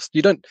fast.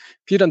 You don't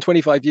if you've done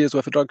 25 years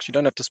worth of drugs, you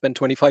don't have to spend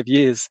 25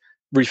 years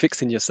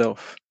refixing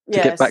yourself to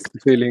get back Yes. to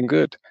feeling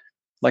good.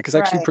 Like it's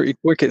actually Right. pretty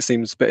quick, it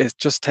seems, but it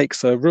just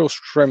takes a real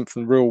strength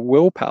and real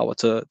willpower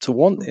to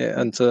want it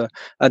Mhm.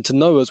 and to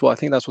know as well. I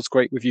think that's what's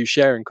great with you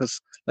sharing, because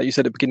like you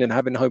said at the beginning,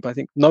 having hope. I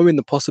think knowing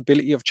the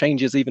possibility of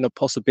change is even a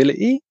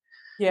possibility.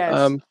 Yes.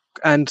 Um,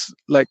 and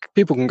like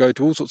people can go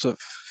to all sorts of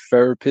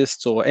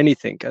therapists or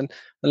anything, and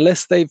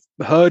unless they've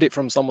heard it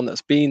from someone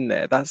that's been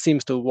there, that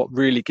seems to what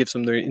really gives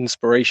them the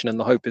inspiration and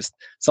the hope is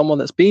someone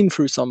that's been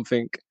through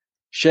something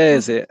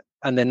shares Mhm. it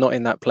and they're not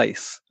in that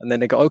place and then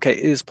they go, okay, it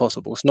is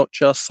possible. It's not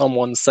just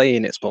someone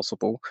saying it's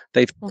possible.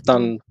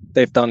 Mhm.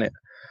 They've done it.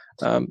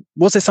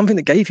 Was there something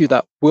that gave you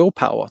that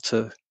willpower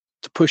to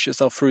push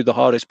yourself through the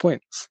hardest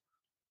points?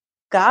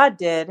 God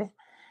did.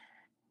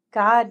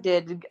 God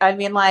did. I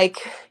mean, like,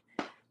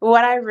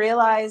 what I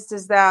realized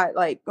is that,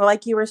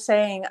 like you were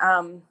saying,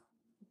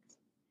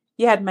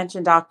 you had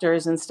mentioned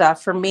doctors and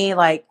stuff. For me,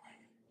 like,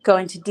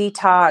 going to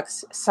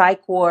detox,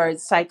 psych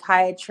wards,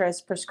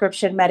 psychiatrists,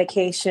 prescription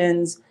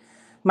medications,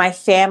 my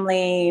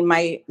family,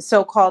 my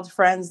so-called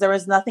friends, there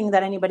was nothing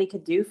that anybody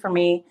could do for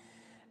me.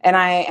 And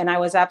I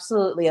was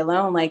absolutely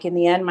alone. Like, in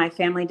the end, my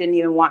family didn't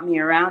even want me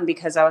around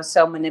because I was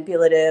so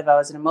manipulative. I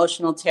was an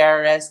emotional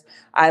terrorist.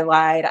 I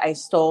lied. I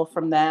stole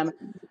from them.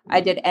 I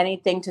did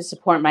anything to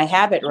support my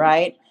habit,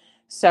 right? Hmm.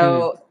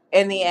 So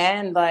in the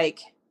end,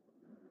 like,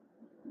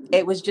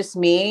 it was just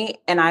me,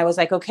 and I was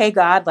like, okay,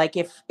 God, like,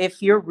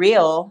 if you're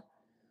real,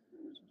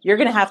 you're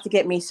gonna have to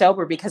get me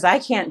sober, because I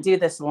can't do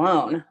this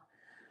alone.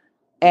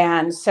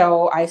 And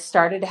so I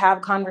started to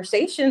have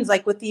conversations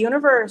like with the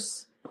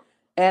universe,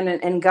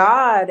 and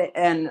God,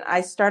 and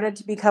I started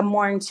to become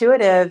more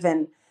intuitive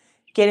and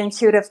get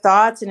intuitive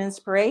thoughts and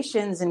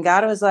inspirations. And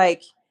God was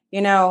like,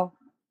 you know,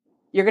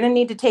 you're going to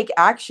need to take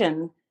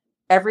action.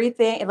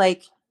 Everything,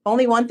 like,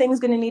 only one thing's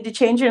going to need to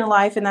change in your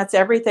life, and that's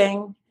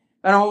everything.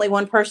 And only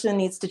one person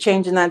needs to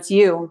change, and that's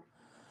you.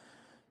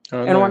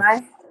 Oh And when no.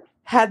 I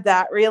had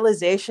that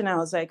realization, I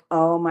was like,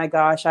 oh my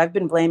gosh, I've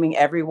been blaming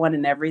everyone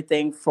and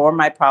everything for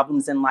my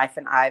problems in life,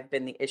 and I've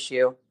been the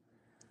issue.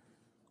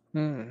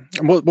 Hmm.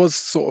 And what was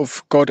sort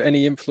of God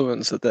any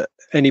influence at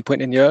any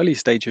point in the early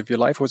stage of your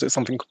life? Or was it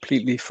something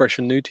completely fresh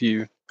and new to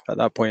you at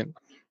that point?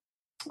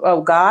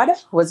 Oh, God?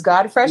 Was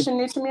God fresh and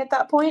new to me at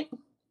that point?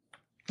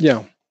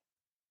 Yeah.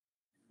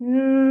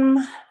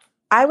 Mm,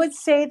 I would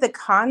say the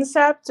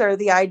concept or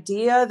the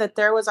idea that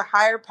there was a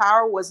higher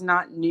power was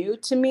not new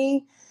to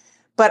me.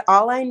 But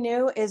all I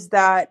knew is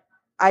that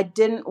I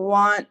didn't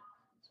want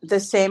the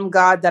same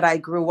God that I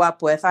grew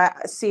up with.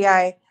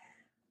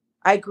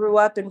 I grew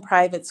up in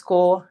private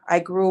school. I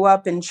grew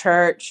up in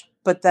church,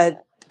 but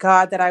the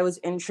God that I was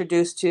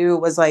introduced to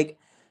was like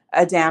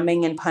a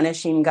damning and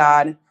punishing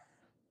God.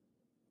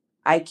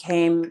 I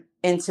came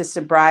into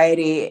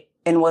sobriety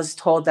and was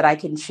told that I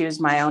can choose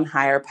my own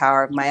higher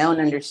power, my own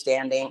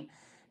understanding.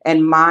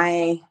 And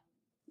my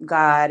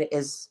God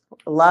is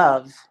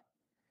love.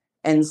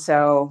 And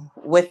so,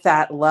 with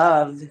that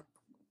love,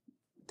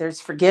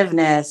 there's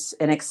forgiveness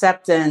and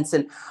acceptance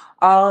and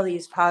all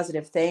these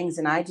positive things.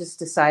 And I just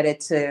decided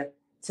to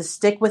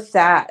stick with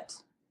that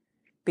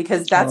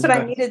because Oh that's what I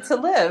no. needed to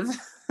live.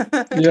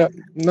 Yeah,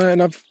 no,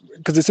 and I've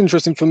because it's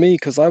interesting for me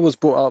because I was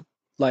brought up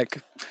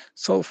like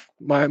sort of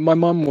my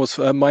mum was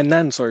my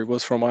nan, sorry,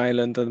 was from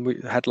Ireland, and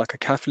we had like a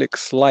Catholic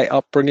slight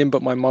upbringing,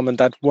 but my mum and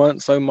dad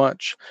weren't so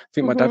much. I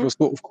think my dad Hmm. was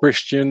sort of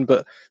Christian,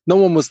 but no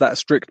one was that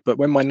strict. But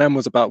when my nan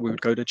was about, we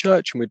would go to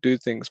church and we'd do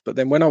things. But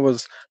then when I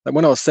was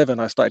 7,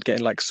 I started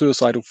getting like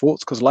suicidal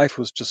thoughts because life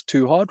was just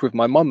too hard with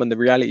my mum and the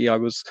reality I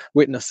was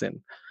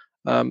witnessing.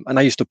 And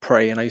I used to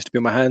pray and I used to be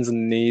on my hands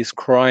and knees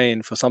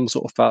crying for some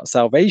sort of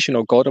salvation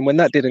or God. And when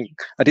I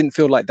didn't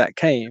feel like that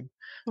came.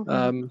 Hmm.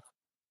 Um,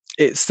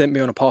 it sent me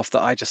on a path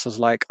that I just was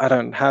like,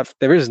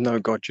 there is no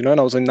God, you know, and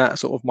I was in that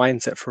sort of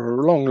mindset for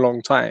a long,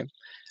 long time.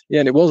 Yeah,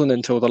 and it wasn't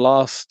until the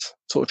last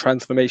sort of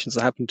transformations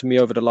that happened to me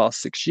over the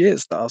last 6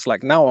 years that I was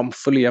like, now I'm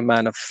fully a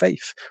man of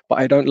faith, but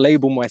I don't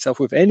label myself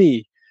with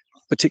any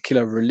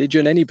particular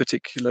religion, any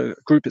particular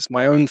group. It's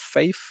my own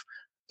faith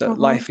that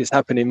Hmm. life is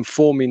happening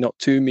for me, not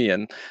to me,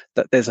 and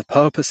that there's a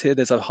purpose here.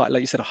 There's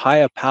like you said, a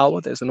higher power.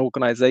 There's an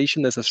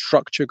organization. There's a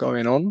structure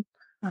going on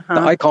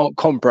that Uh-huh. I can't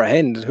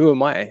comprehend. Who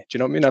am I? Do you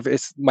know what I mean?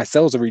 It's my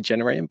cells are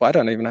regenerating, but I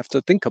don't even have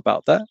to think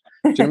about that.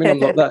 Do you know what I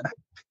mean? I'm not that.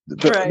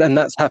 But Right. then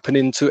that's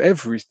happening to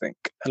everything.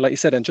 And like you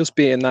said, and just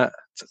being that,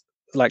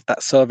 like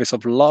that service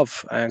of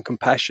love and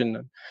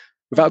compassion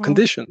without Hmm.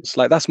 conditions.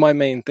 Like that's my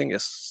main thing.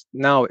 Is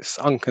now it's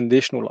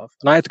unconditional love,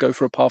 and I had to go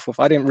through a path of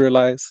I didn't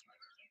realize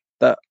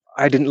that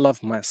I didn't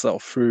love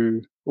myself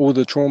through all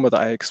the trauma that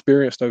I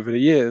experienced over the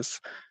years.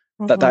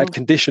 That Hmm. had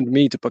conditioned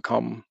me to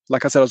become,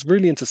 like I said, I was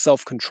really into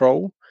self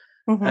control,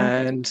 Hmm.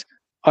 and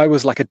I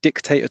was like a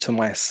dictator to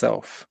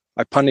myself.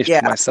 I punished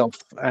Yeah. myself,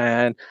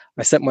 and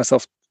I set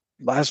myself.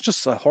 I was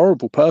just a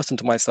horrible person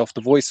to myself.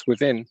 The voice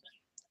within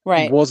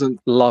Right. wasn't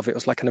love. It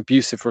was like an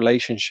abusive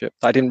relationship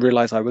that I didn't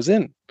realize I was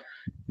in,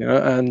 you know.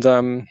 And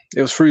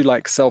it was through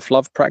like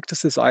self-love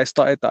practices I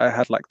started that I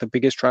had like the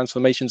biggest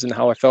transformations in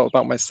how I felt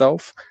about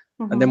myself.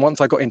 And then Hmm.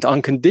 once I got into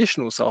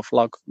unconditional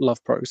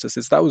self-love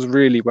processes, that was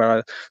really where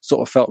I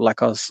sort of felt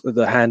like I was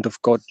the hand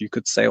of God, you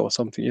could say, or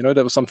something, you know.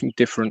 There was something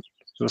different.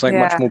 It was like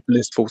much Yeah. more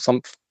blissful,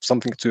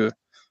 something to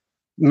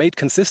made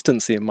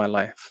consistency in my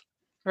life.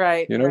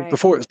 Right. You know, Right.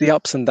 before it's the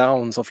ups and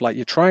downs of like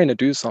you're trying to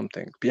do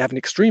something, but you have an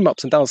extreme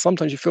ups and downs.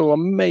 Sometimes you feel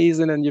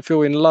amazing and you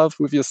feel in love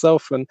with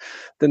yourself, and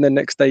then the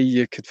next day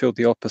you could feel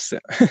the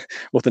opposite,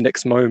 or the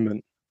next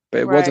moment.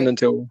 But it wasn't Right.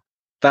 until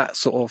that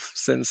sort of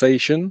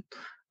sensation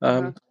Uh-huh.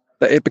 um,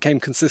 that it became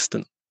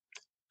consistent.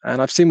 And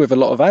I've seen with a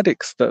lot of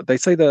addicts that they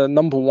say the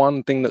number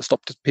one thing that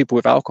stopped people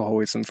with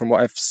alcoholism, from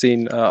what I've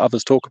seen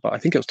others talk about, I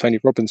think it was Tony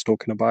Robbins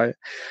talking about it,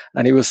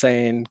 and he was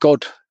saying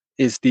God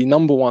is the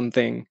number one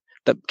thing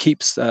that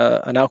keeps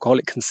an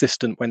alcoholic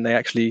consistent when they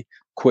actually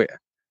quit.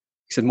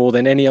 He said more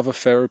than any other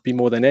therapy,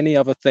 more than any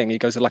other thing. He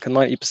goes like a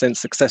 90%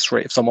 success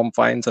rate if someone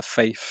finds a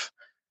faith,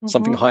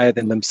 something Hmm. higher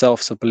than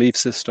themselves, a belief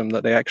system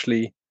that they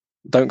actually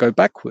don't go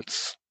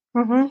backwards.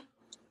 Hmm.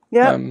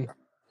 Yep. Um,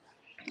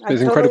 I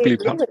it's totally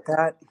agree with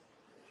that.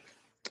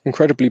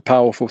 incredibly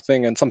powerful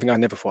thing, and something I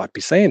never thought I'd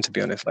be saying, to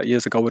be honest. Like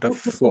years ago, I would have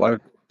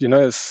thought, you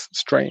know, it's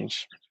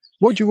strange.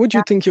 What do you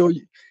Yeah. think your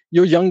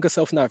younger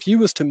self now, if you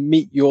was to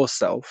meet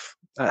yourself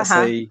at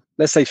Uh-huh. say,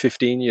 let's say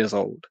 15 years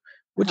old,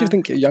 what do you Uh-huh.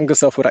 think your younger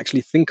self would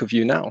actually think of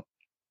you now?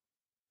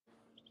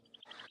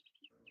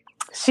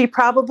 She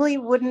probably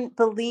wouldn't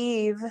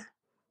believe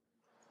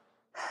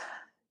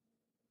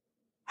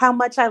how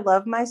much I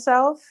love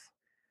myself.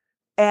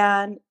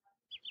 And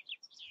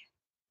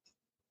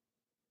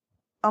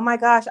oh my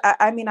gosh,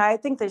 I mean, I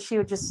think that she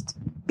would just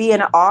be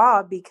in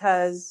awe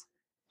because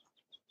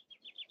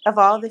of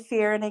all the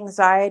fear and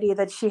anxiety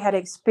that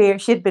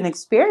she'd been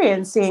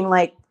experiencing,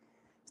 like,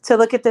 to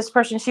look at this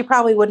person, she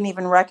probably wouldn't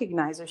even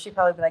recognize her. She'd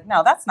probably be like,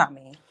 no, that's not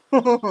me.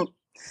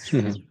 That's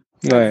not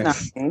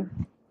Nice. me.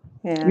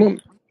 Yeah. Well,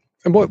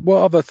 and what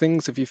other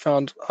things have you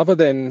found other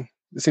than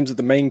it seems that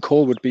the main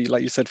core would be,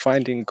 like you said,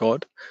 finding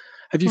God?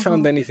 Have you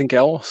found Mhm. anything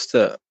else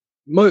that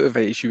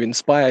motivates you,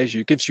 inspires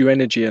you, gives you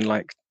energy and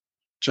like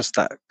just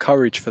that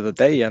courage for the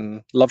day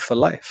and love for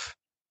life?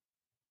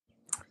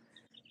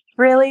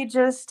 Really,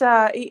 just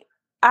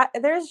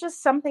there's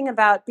just something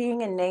about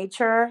being in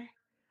nature.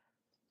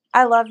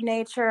 I love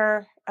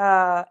nature,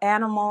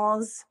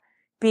 animals.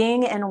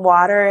 Being in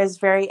water is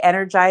very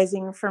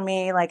energizing for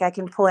me. Like, I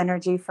can pull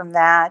energy from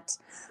that.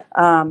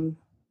 Um,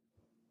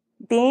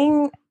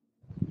 Being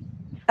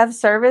of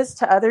service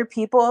to other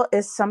people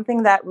is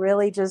something that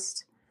really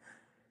just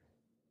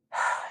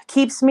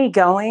keeps me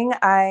going.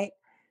 I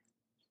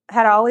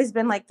had always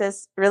been like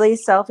this really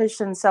selfish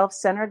and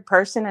self-centered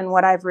person, and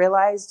what I've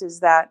realized is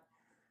that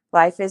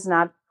life is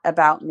not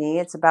about me.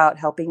 It's about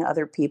helping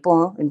other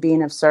people and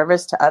being of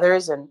service to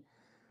others, and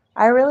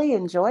I really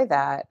enjoy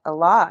that a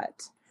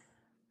lot.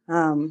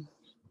 Um,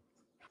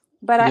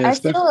 but I Yes,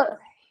 feel,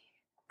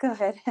 go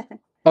ahead.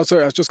 oh,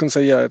 sorry, I was just going to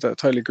say, yeah, I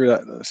totally agree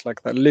that it's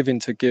like that living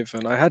to give.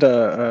 And I had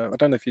I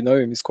don't know if you know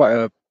him, he's quite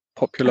a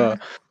popular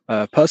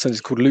person.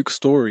 He's called Luke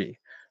Story.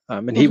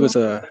 And he was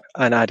Mhm,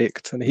 an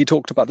addict, and he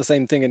talked about the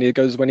same thing. And he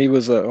goes, when he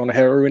was on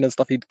heroin and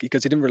stuff,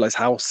 because he didn't realize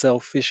how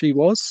selfish he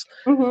was.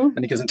 mhm.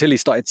 And he goes, until he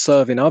started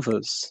serving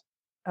others.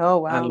 Oh,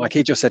 And wow. like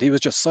he just said, he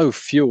was just so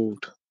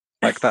fueled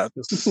like that.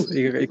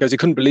 He goes, he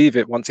couldn't believe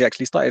it once he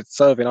actually started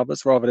serving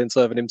others rather than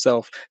serving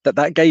himself,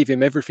 that gave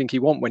him everything he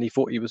want when he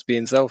thought he was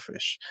being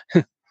selfish.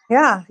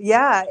 Yeah,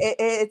 yeah.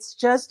 It's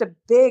just a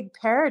big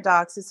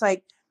paradox. It's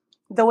like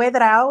the way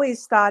that I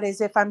always thought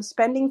is, if I'm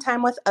spending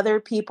time with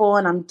other people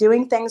and I'm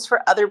doing things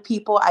for other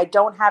people, I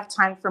don't have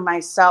time for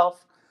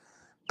myself.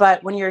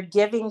 But when you're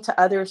giving to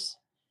others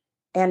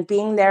and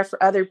being there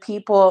for other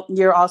people,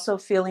 you're also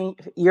filling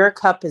your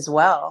cup as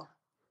well.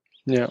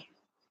 Yeah.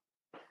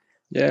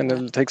 Yeah, and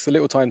it takes a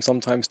little time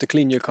sometimes to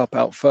clean your cup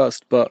out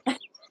first. But I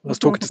was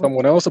talking to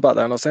someone else about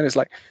that, and I was saying it's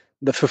like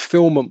the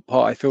fulfillment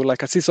part. I feel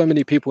like I see so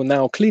many people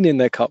now cleaning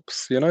their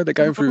cups. You know, they're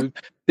going through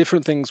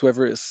different things,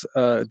 whether it's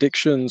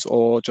addictions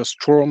or just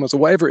traumas or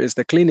whatever it is.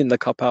 They're cleaning the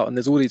cup out, and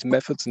there's all these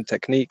methods and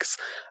techniques.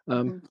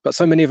 But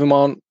so many of them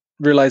aren't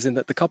realizing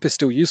that the cup is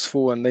still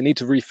useful and they need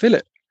to refill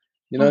it.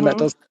 You know, and that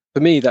Hmm. does, for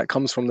me, that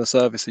comes from the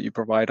service that you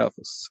provide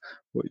others,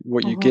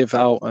 what you Hmm. give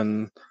out.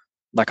 And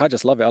like I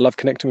just love it. I love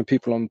connecting with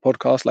people on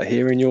podcasts, like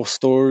hearing your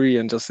story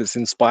and just it's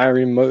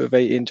inspiring,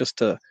 motivating, just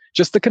the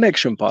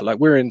connection part. Like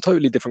we're in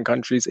totally different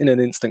countries in an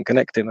instant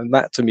connecting, and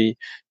that to me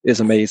is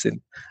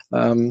amazing.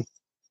 Um,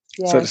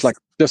 so it's Yes. like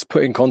just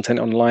putting content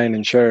online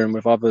and sharing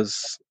with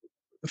others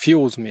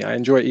fuels me. I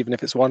enjoy it even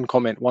if it's one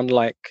comment, one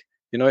like.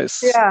 You know,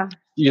 it's Yeah,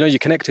 you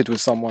connected with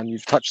someone,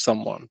 you've touched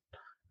someone,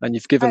 and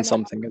you've I given know.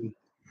 something. And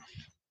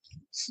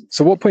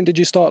so, what point did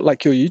you start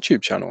like your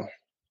YouTube channel?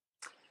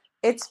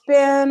 It's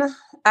been,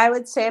 I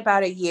would say,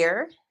 about a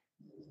year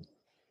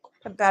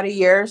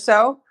or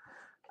so.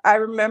 I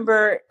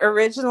remember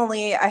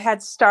originally I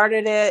had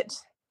started it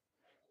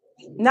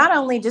not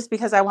only just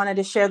because I wanted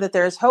to share that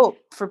there's hope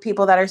for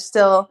people that are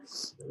still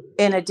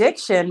in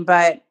addiction,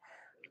 but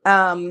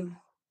um,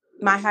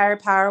 my higher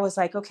power was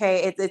like,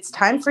 okay, it's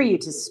time for you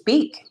to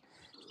speak.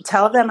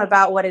 Tell them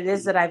about what it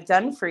is that I've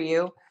done for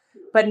you.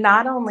 But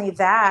not only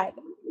that,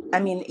 I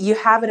mean, you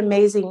have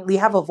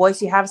a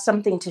voice, you have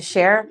something to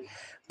share,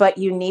 but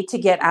you need to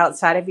get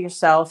outside of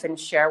yourself and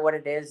share what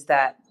it is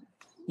that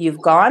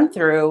you've gone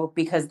through,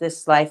 because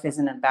this life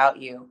isn't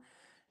about you.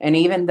 And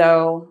even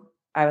though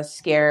I was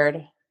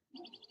scared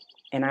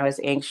and I was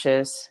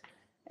anxious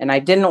and I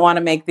didn't want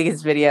to make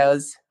these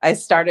videos, I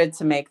started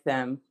to make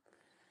them.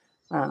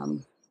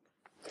 Um,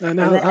 And and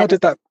how then,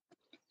 did that?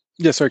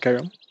 Yeah, sorry, carry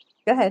on.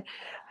 go ahead.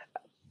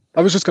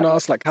 I was just going to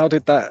ask, like, how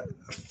did that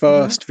Mhm.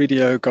 first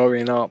video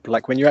going up,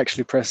 like when you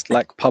actually pressed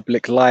like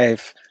public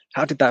live,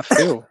 how did that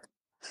feel?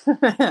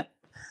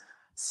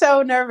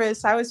 So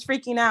nervous. I was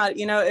freaking out.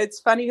 You know,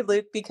 it's funny,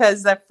 Luke,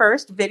 because the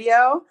first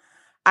video,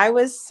 I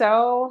was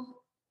so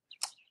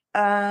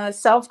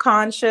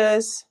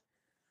self-conscious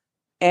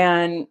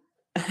and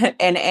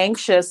and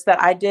anxious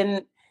that I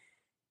didn't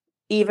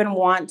even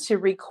want to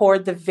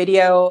record the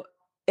video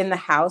in the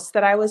house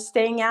that I was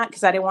staying at,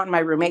 because I didn't want my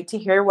roommate to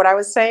hear what I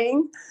was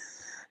saying.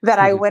 That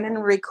I Mhm. went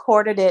and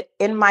recorded it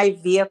in my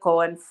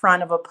vehicle in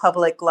front of a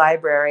public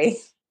library.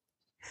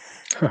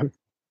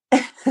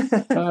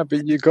 But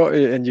you got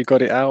it and you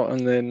got it out,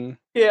 and then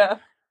Yeah.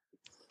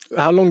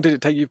 how long did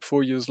it take you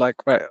before you was like,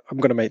 right, I'm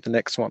going to make the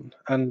next one?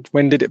 And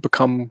when did it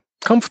become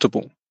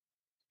comfortable?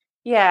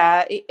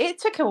 Yeah, it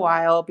took a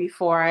while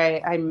before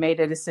I made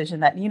a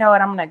decision that, you know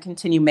what, I'm going to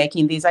continue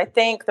making these. I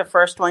think the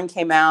first one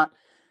came out,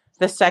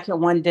 the second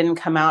one didn't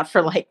come out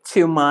for like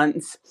 2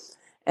 months.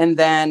 And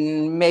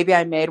then maybe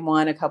I made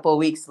one a couple of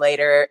weeks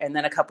later, and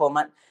then a couple of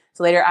months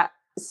later.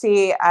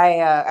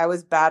 I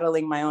was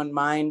battling my own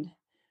mind,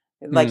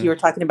 like you Hmm. were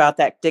talking about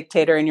that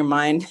dictator in your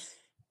mind,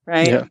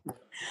 right? Yeah.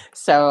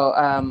 So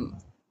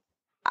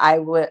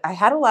I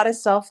had a lot of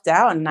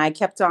self-doubt, and I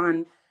kept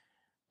on,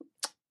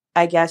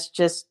 I guess,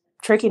 just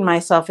tricking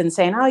myself and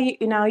saying, oh,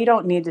 you know, you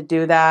don't need to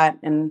do that.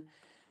 And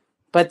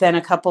but then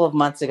a couple of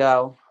months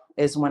ago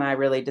is when I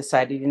really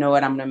decided, you know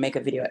what, I'm going to make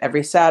a video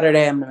every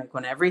Saturday. I'm going to make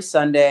one every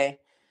Sunday.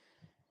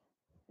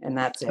 And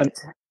that's And it.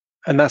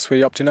 and that's where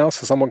you're up to now.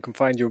 So someone can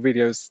find your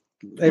videos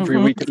every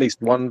Hmm. week, at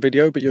least one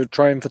video, but you're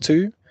trying for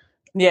two.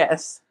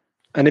 Yes.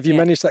 And have you Yeah.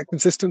 managed that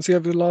consistency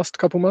over the last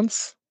couple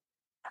months?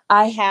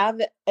 I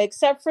have,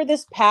 except for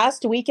this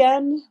past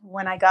weekend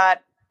when I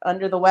got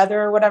under the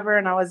weather or whatever,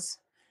 and I was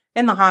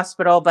in the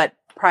hospital. But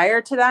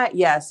prior to that,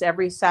 yes,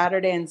 every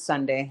Saturday and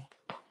Sunday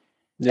at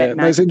Yeah,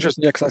 no, night. it's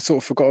interesting. Yeah, because I sort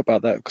of forgot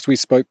about that because we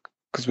spoke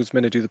because we was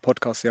meant to do the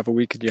podcast the other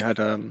week, and you had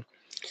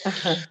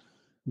Uh-huh.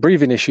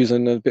 breathing issues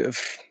and a bit of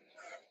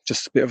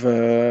just a bit of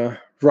a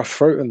rough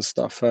throat and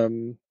stuff.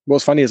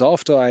 What's funny is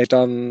after I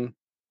done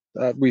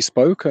we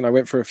spoke and I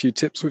went through a few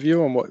tips with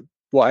you on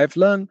what I've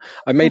learned.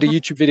 I made a Mhm.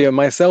 YouTube video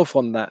myself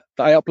on that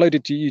I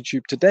uploaded to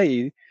YouTube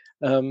today.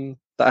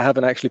 That I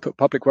haven't actually put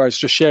public, where I was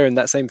just sharing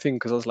that same thing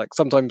because I was like,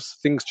 sometimes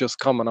things just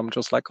come and I'm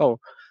just like, oh,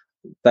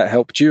 that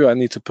helped you. I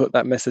need to put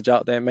that message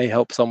out there. It may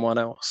help someone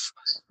else.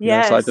 So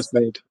Yes.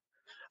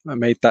 I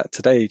made that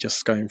today,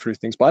 just going through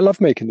things. But I love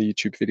making the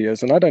YouTube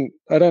videos, and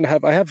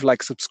I have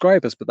like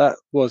subscribers, but that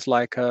was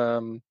like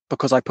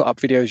because I put up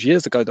videos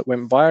years ago that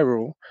went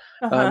viral.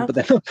 Uh-huh. But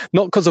then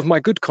not because of my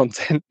good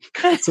content.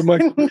 So my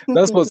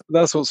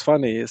that's what's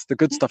funny is the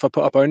good stuff I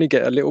put up. I only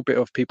get a little bit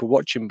of people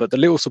watching, but the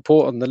little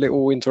support and the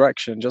little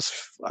interaction,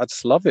 I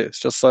just love it. It's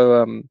just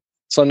so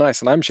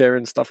nice. And I'm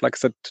sharing stuff, like I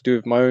said, to do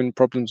with my own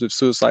problems with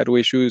suicidal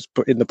issues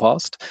put in the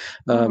past,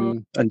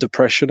 Mhm. and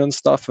depression and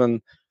stuff. And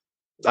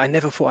I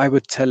never thought I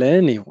would tell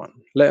anyone,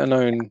 let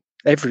alone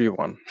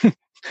everyone,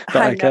 that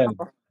I I know.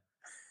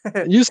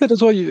 can. You said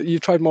as well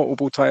you've tried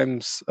multiple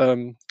times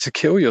to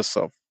kill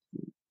yourself.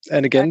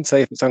 And again,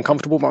 say if it's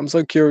uncomfortable, but I'm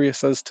so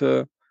curious as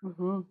to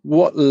Mhm.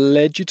 what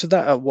led you to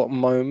that at what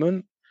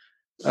moment.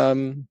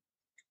 Um,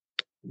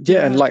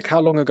 yeah, and Yeah. like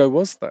how long ago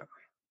was that?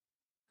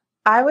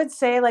 I would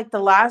say like the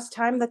last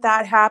time that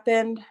that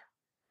happened,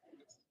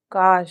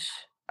 gosh,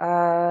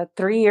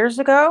 3 years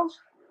ago.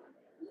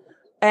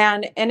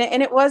 And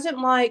it wasn't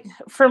like,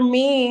 for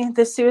me,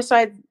 the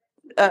suicide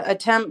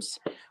attempts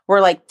were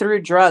like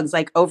through drugs,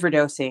 like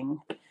overdosing,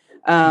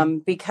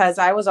 because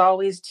I was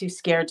always too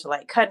scared to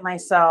like cut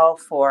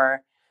myself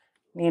or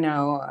you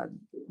know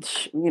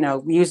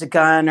use a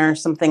gun or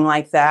something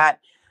like that.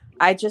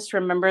 I just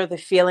remember the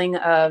feeling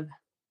of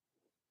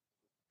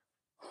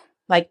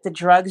like the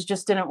drugs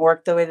just didn't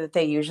work the way that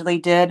they usually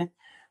did.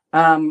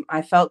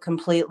 I felt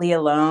completely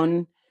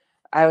alone.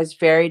 I was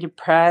very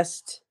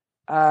depressed.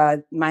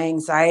 My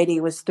anxiety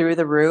was through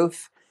the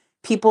roof.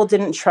 People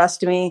didn't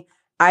trust me.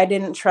 I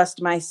didn't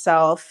trust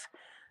myself.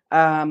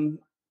 Um,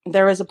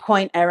 there was a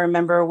point I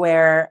remember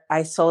where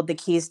I sold the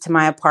keys to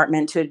my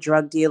apartment to a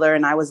drug dealer,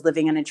 and I was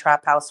living in a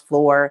trap house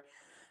floor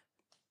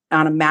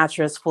on a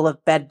mattress full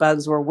of bed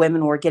bugs where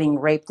women were getting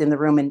raped in the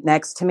room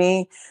next to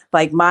me.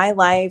 Like my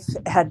life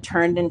had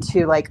turned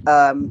into like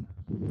a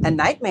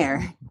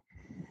nightmare.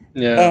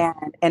 Yeah,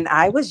 And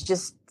I was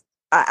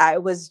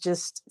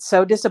just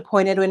so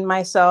disappointed in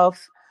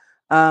myself.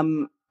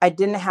 I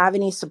didn't have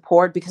any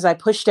support because I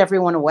pushed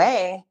everyone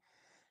away,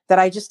 that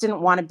I just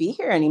didn't want to be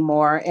here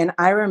anymore. And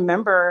I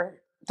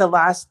remember the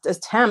last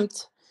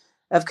attempt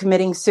of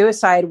committing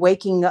suicide,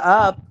 waking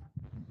up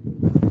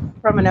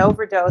from an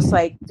overdose,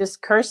 like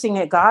just cursing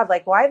at God,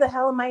 like, why the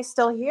hell am I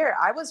still here?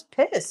 I was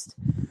pissed.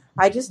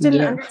 I just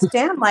didn't yeah.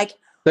 understand, like,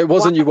 It why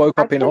wasn't you woke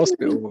I up in couldn't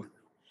even, hospital.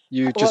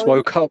 You just well,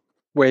 woke up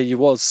where you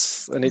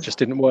was, and it just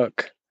didn't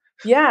work.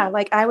 yeah,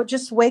 like I would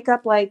just wake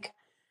up like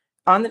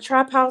on the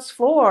trap house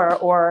floor.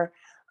 Or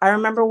I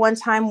remember one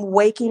time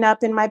waking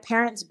up in my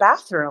parents'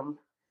 bathroom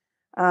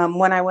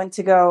when I went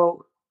to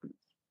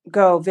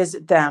go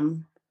visit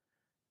them.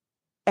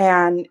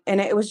 And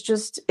it was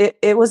just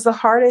it was the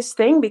hardest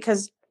thing,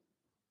 because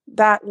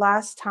that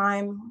last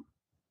time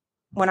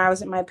when I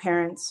was at my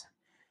parents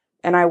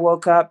and I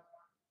woke up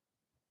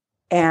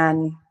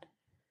and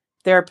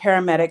there are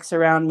paramedics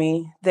around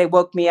me. They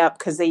woke me up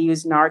because they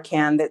use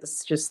Narcan.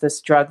 That's just this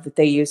drug that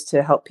they use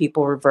to help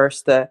people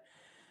reverse the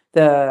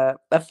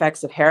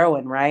effects of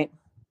heroin, right?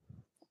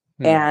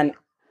 Hmm. And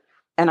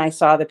and I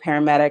saw the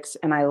paramedics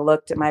and I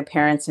looked at my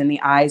parents in the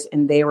eyes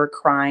and they were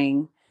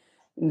crying.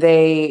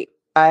 They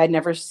I had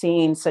never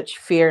seen such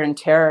fear and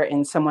terror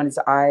in someone's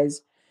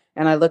eyes.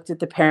 And I looked at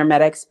the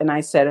paramedics and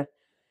I said,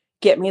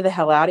 "Get me the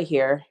hell out of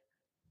here."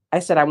 I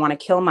said, "I want to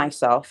kill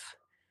myself."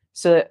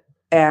 So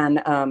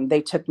and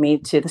they took me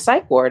to the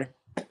psych ward.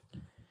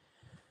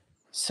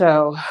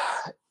 So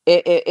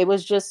it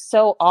was just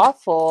so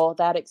awful,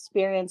 that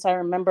experience. I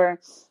remember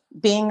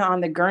being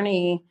on the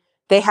gurney.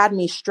 They had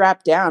me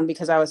strapped down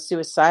because I was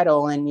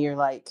suicidal, and you're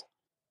like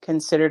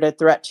considered a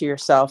threat to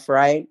yourself,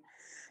 right?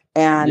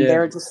 And they Yeah,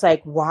 were just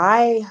like,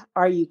 "Why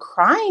are you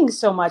crying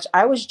so much?"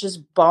 I was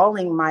just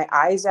bawling my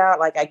eyes out,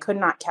 like I could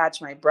not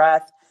catch my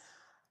breath.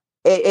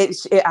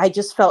 I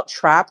just felt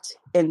trapped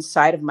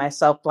inside of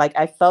myself. Like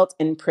I felt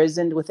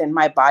imprisoned within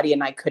my body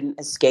and I couldn't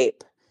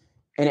escape.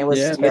 And it was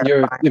Yeah, and then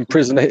you're terrifying. in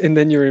prison, and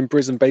then you're in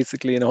prison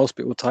basically in a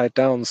hospital tied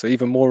down. So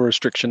even more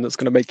restriction that's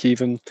going to make you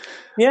even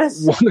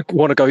Yes.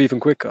 want to go even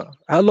quicker.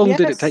 How long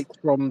did it Yes. take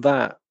from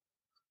that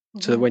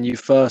to Mhm. when you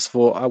first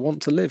thought, I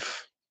want to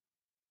live?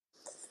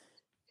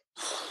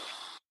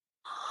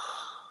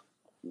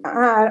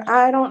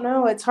 I don't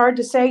know. It's hard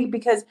to say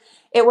because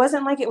it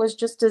wasn't like it was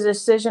just a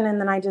decision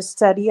and then I just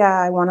said, yeah,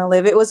 I want to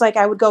live. It was like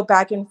I would go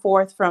back and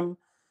forth from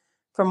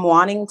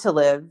wanting to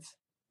live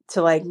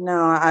to like,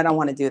 no, I don't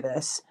want to do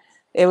this.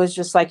 It was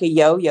just like a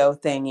yo-yo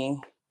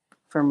thingy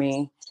for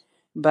me.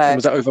 And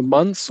was But that over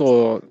months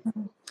or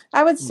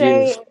I would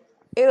say years?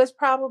 it was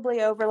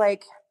probably over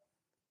like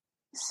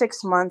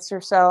 6 months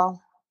or so.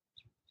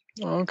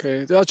 Oh,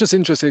 okay, I was just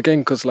interested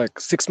again because like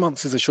 6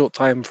 months is a short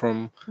time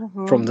from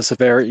Hmm. the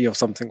severity of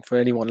something for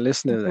anyone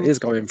listening that Hmm. is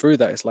going through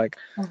that. It's like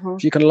Hmm.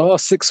 if you can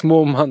last 6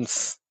 more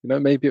months,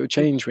 maybe it will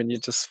change when you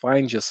just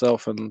find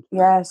yourself and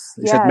Yes,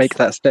 you said make yes.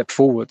 that step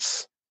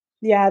forwards.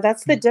 Yeah,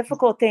 that's the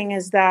difficult thing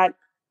is that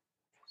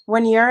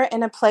when you're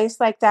in a place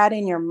like that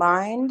in your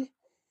mind,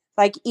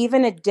 like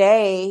even a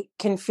day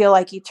can feel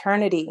like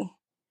eternity.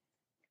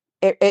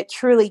 It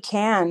truly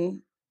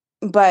can.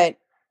 But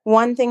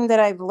one thing that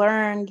I've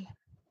learned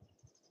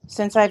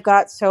since I've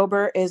got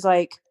sober is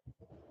like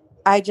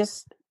I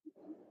just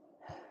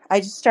I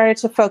just started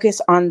to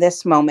focus on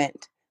this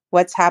moment,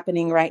 what's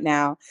happening right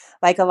now.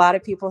 Like a lot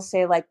of people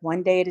say like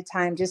one day at a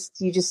time, just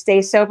you just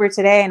stay sober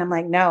today and I'm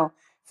like no.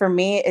 For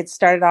me it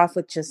started off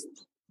with just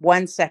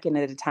 1 second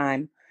at a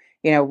time,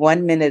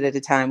 1 minute at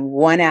a time,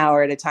 1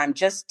 hour at a time.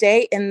 Just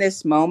stay in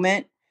this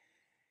moment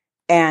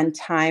and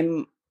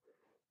time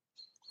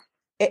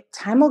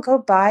will go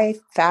by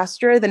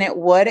faster than it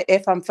would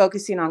if I'm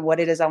focusing on what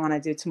it is I want to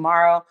do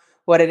tomorrow,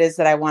 what it is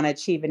that I want to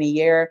achieve in a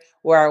year,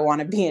 where I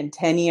want to be in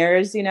 10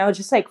 years,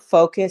 just like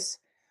focus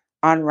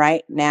on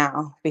right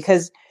now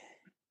because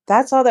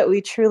that's all that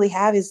we truly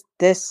have is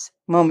this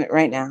moment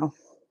right now.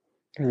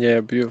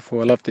 Yeah, beautiful.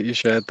 I love that you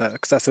shared that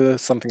because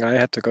that's something I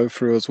had to go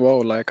through as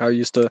well. Like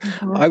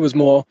Mhm. I was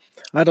more,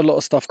 I had a lot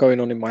of stuff going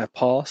on in my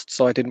past,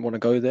 so I didn't want to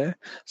go there.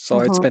 So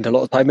I'd Mhm. spend a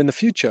lot of time in the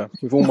future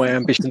with all my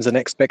ambitions and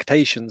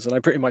expectations, and I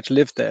pretty much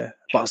lived there.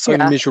 But I was so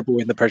Yeah. miserable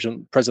in the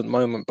present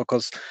moment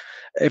because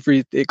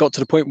it got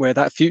to the point where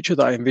that future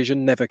that I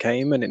envisioned never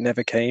came, and it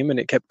never came, and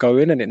it kept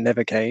going, and it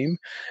never came,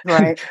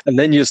 Right. and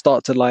then you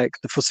start to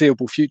like the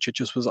foreseeable future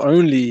just was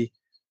only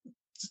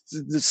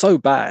so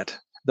bad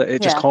that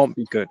it just Yeah. can't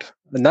be good.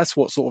 And that's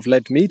what sort of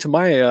led me to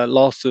my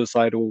last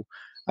suicidal.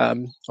 I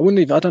wouldn't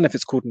even. I don't know if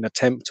it's called an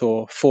attempt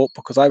or thought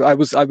because I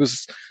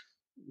was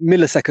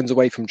milliseconds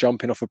away from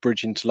jumping off a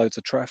bridge into loads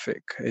of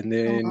traffic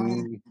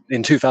Mhm.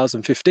 in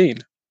 2015.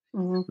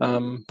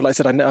 Mhm. But like I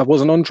said, I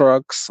wasn't on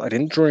drugs. I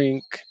didn't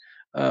drink.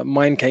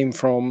 Mine came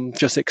from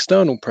just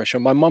external pressure.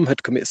 My mum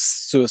had committed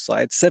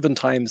suicide 7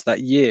 times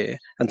that year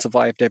and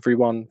survived every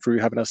one through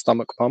having her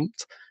stomach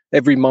pumped.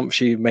 Every month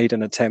she made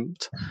an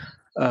attempt.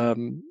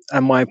 And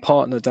my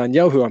partner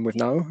Danielle, who I'm with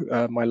now,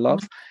 my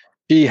love,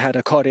 she had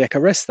a cardiac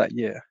arrest that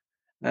year,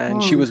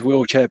 and she Mhm. was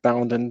wheelchair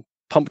bound and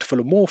pumped full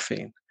of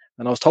morphine.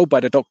 And I was told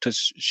by the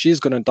doctors she's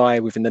going to die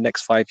within the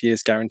next 5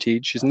 years,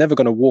 guaranteed. She's never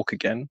going to walk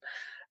again,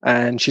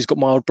 and she's got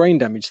mild brain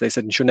damage. They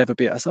said, and she'll never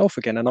be herself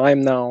again. And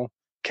I'm now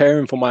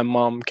caring for my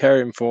mum,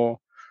 caring for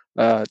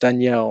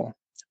Danielle.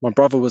 My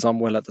brother was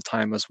unwell at the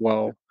time as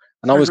well,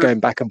 and I was Uh-huh. going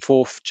back and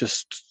forth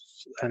just.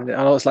 And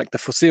I was like the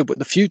foreseeable,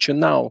 the future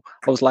now.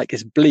 I was like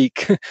it's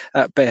bleak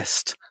at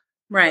best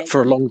Right.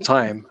 for a long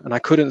time, and I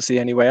couldn't see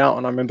any way out.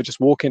 And I remember just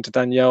walking to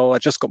Danielle. I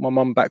just got my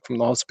mum back from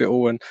the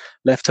hospital and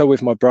left her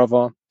with my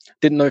brother.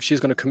 Didn't know if she's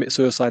going to commit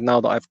suicide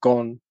now that I've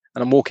gone.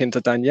 And I'm walking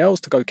to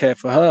Danielle's to go care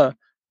for her,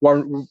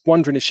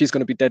 wondering if she's going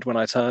to be dead when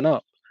I turn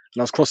up.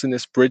 And I was crossing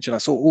this bridge, and I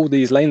saw all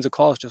these lanes of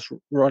cars just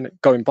running,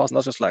 going past, and I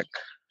was just like,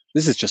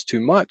 "This is just too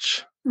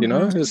much."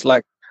 Mhm. It's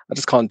like I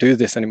just can't do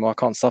this anymore. I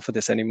can't suffer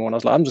this anymore. And I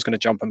was like, I'm just going to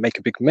jump and make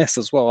a big mess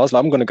as well. I was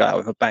like, I'm going to go out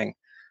with a bang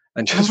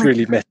and Oh just my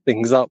really God. mess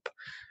things up.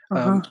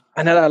 Uh-huh.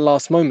 And at that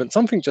last moment,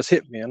 something just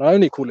hit me, and I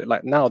only call it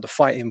like now the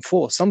fighting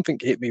force. Something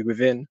hit me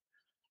within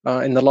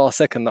in the last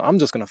second that I'm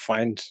just going to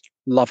find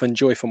love and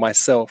joy for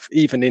myself,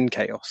 even in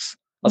chaos.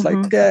 I was like,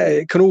 Mhm. yeah,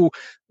 it can all,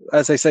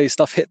 as they say,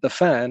 stuff hit the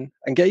fan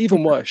and get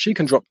even worse. She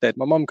can drop dead.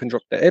 My mum can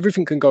drop dead.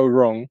 Everything can go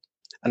wrong.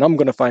 And I'm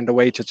going to find a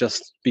way to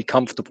just be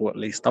comfortable at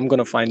least. I'm going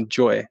to find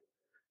joy.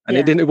 And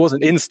Yeah. it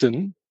wasn't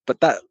instant, but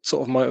that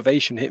sort of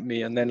motivation hit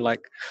me. And then like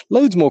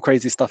loads more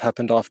crazy stuff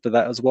happened after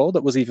that as well.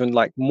 That was even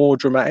like more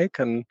dramatic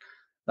and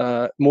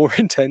more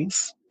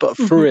intense. But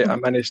through it, I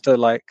Mhm. managed to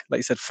like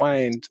you said,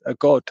 find a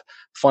God,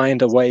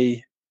 find a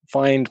way,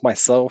 find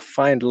myself,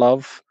 find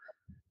love,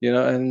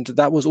 and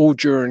that was all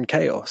during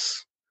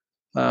chaos.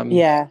 Um,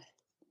 Yeah.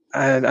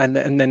 and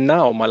then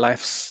now my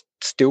life's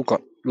still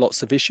got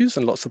lots of issues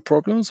and lots of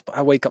problems, but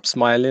I wake up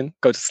smiling,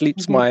 go to sleep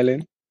Mhm.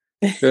 smiling,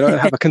 and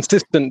have a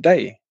consistent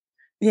day.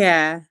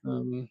 Yeah.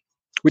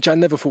 Which I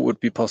never thought would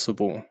be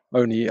possible.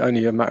 Only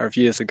a matter of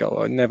years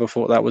ago, I never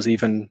thought that was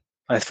even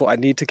I thought I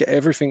need to get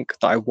everything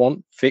that I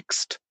want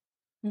fixed,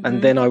 and Mm-hmm.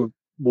 then I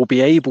will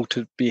be able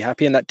to be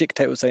happy. And that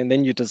dictator was saying,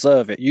 then you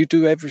deserve it. You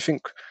do everything,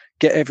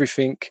 get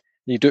everything,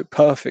 you do it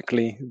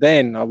perfectly,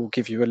 then I will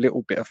give you a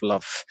little bit of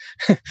love.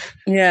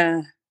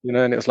 Yeah.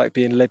 And it was like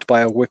being led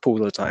by a whip all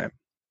the time.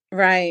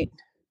 Right.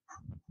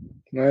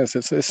 No,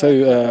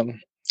 Yeah.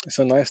 it's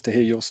so nice to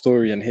hear your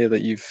story and hear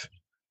that you've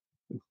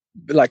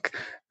like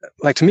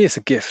to me it's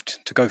a gift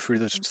to go through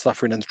the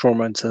suffering and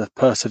trauma and to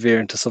persevere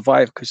and to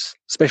survive, because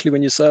especially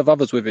when you serve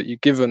others with it, you're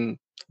given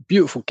a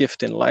beautiful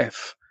gift in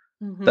life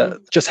Mm-hmm. that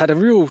just had a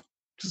real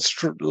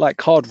like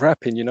hard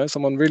wrapping.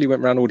 Someone really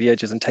went around all the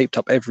edges and taped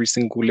up every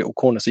single little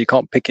corner so you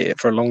can't pick at it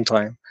for a long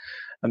time,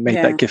 and made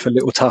that Yeah. gift a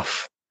little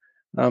tough.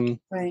 um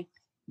Right.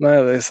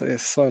 no,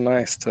 it's so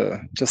nice to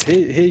just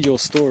hear your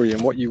story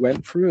and what you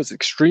went through, as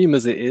extreme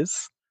as it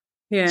is.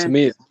 To Yeah.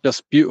 me, it's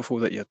just beautiful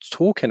that you're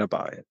talking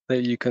about it,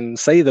 that you can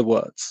say the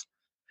words.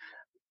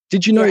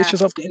 Did you notice Yeah.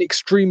 yourself getting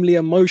extremely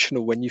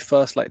emotional when you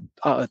first like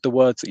uttered the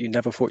words that you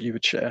never thought you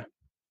would share?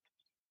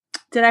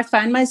 Did I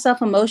find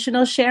myself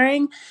emotional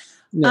sharing?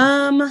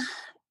 Yeah. Um,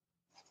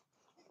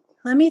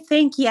 Let me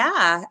think.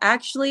 Yeah,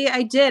 actually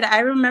I did. I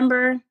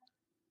remember.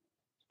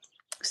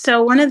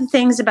 So one of the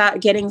things about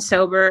getting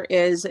sober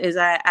is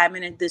I'm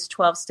in this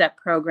 12-step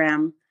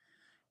program,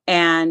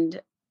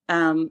 and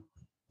um,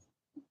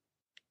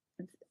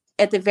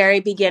 at the very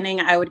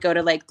beginning I would go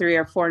to like 3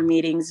 or 4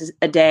 meetings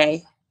a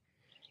day,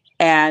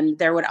 and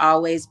there would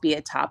always be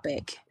a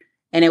topic,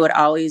 and it would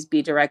always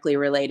be directly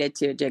related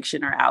to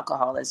addiction or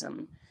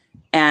alcoholism.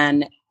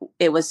 And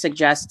it was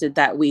suggested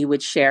that we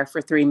would share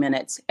for 3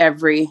 minutes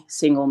every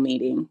single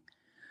meeting.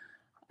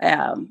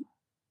 Um,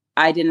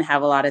 I didn't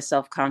have a lot of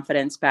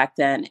self-confidence back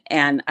then.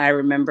 And I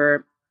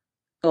remember,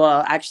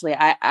 well, actually,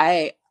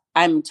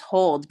 I'm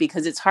told,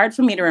 because it's hard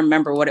for me to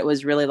remember what it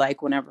was really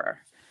like whenever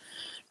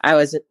I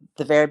was at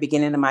the very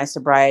beginning of my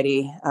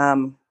sobriety.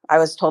 I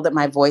was told that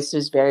my voice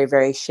was very,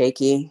 very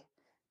shaky,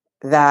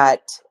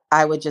 that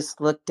I would just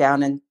look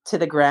down into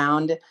the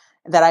ground,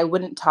 that I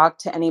wouldn't talk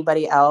to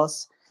anybody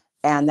else,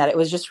 and that it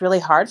was just really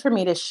hard for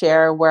me to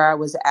share where I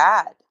was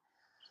at.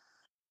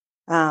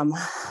 Um,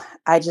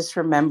 I just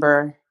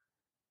remember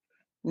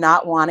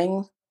not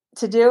wanting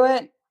to do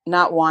it,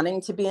 not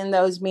wanting to be in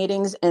those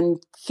meetings,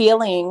 and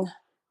feeling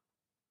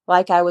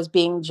like I was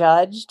being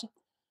judged.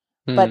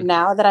 But Hmm.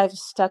 now that I've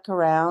stuck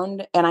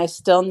around and I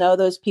still know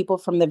those people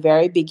from the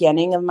very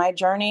beginning of my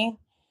journey,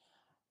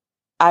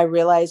 I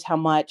realize how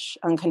much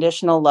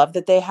unconditional love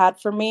that they had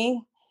for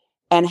me,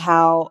 and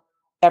how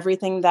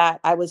everything that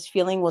I was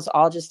feeling was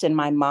all just in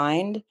my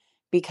mind,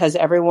 because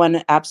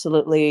everyone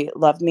absolutely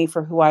loved me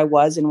for who I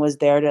was and was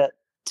there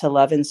to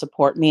love and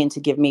support me and to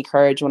give me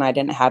courage when I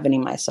didn't have any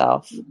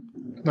myself.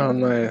 Oh,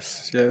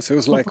 nice. Yeah, so it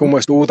was like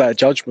almost all that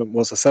judgment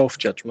was a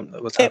self-judgment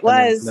that was It happening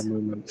in the was.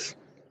 moments.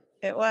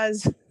 It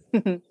was.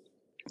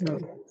 Yeah.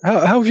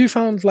 How have you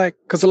found, like,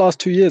 because the last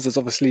 2 years has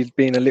obviously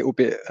been a little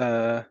bit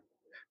Mhm.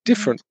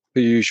 different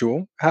to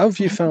usual. How have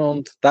you Mhm.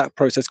 found that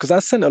process? Because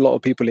that sent a lot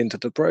of people into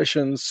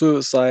depression,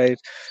 suicide,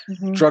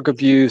 Mhm. drug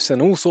abuse,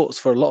 and all sorts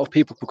for a lot of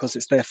people, because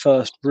it's their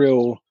first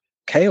real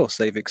chaos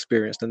they've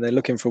experienced, and they're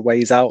looking for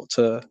ways out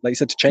to, like you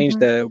said, to change Mhm.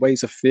 their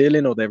ways of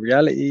feeling or their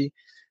reality.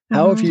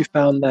 How have Mhm. you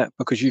found that?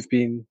 Because you've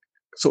been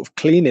sort of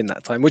clean in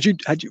that time. Was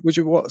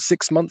you what,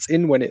 6 months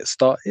in when it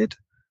started?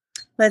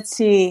 Let's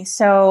see.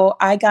 So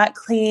I got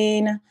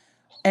clean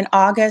in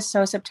August.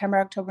 So September,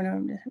 October,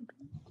 November.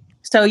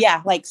 So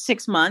yeah, like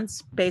 6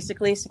 months,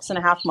 basically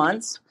 6.5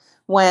 months,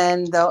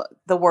 when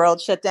the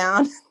world shut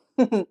down.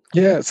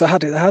 Yeah. So how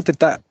did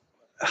that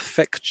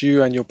affect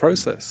you and your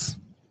process?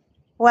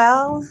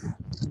 Well,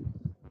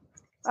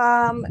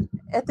 um,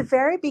 at the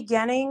very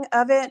beginning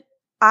of it,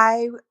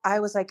 I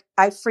was like,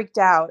 I freaked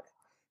out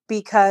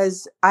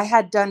because I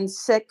had done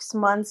 6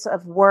 months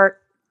of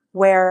work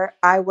where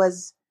I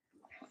was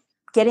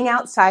getting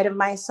outside of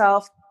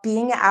myself,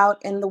 being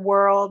out in the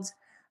world,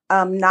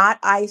 not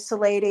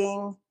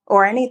isolating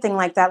or anything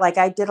like that. Like,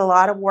 I did a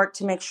lot of work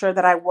to make sure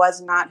that I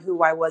was not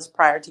who I was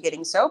prior to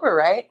getting sober,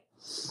 right?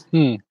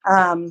 Hmm.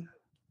 Um,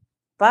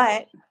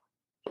 but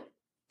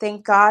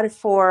thank God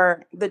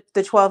for the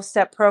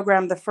 12-step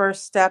program. The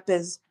first step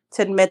is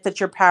to admit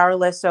that you're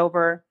powerless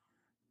over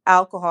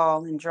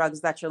alcohol and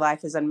drugs, that your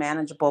life is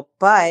unmanageable.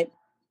 But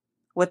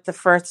with the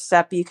first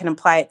step, you can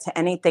apply it to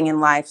anything in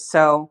life.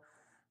 So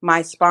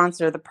my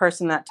sponsor, the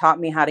person that taught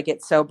me how to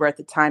get sober at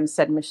the time,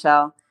 said,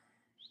 Michelle,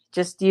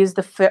 just use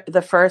the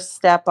first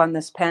step on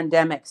this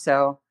pandemic.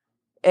 So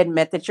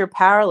admit that you're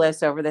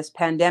powerless over this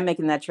pandemic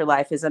and that your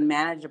life is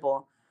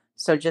unmanageable.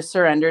 So just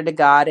surrender to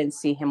God and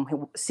see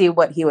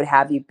what he would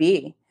have you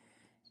be.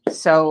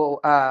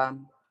 So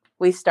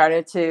we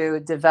started to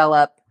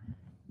develop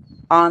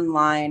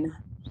online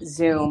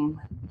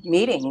Zoom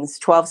meetings,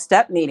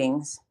 12-step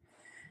meetings.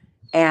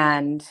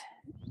 And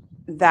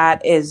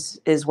that is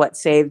what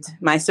saved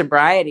my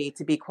sobriety,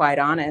 to be quite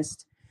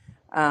honest.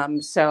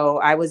 So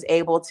I was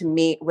able to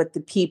meet with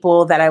the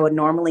people that I would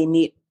normally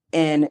meet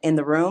in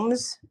the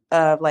rooms,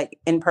 like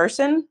in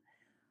person,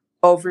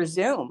 over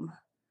Zoom.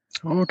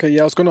 Okay,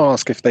 yeah, I was going to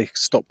ask if they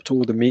stopped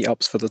all the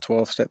meetups for the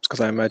 12 steps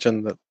because I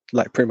imagine that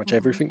like pretty much Mhm.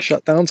 everything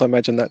shut down. So I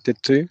imagine that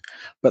did too,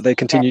 but they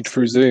continued Yes.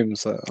 through Zoom.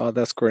 So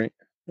that's great.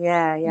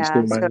 Yeah, You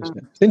still yeah. managed So,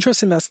 it. It's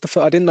interesting.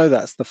 I didn't know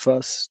that's the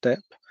first step.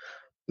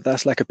 But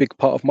that's like a big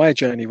part of my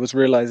journey was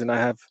realizing I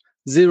have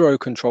zero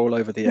control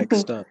over the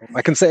external.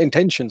 I can set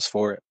intentions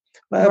for it.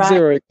 I have right.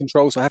 zero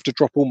control, so I have to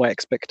drop all my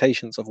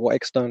expectations of what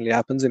externally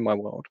happens in my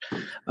world,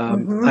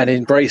 and Hmm.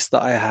 embrace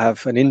that I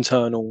have an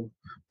internal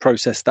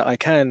process that I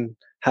can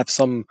have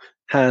some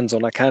hands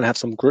on. I can have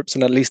some grips,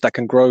 and at least I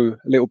can grow a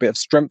little bit of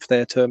strength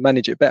there to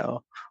manage it better,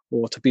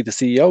 or to be the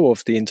CEO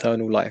of the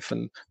internal life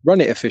and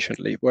run it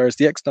efficiently. Whereas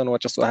the external,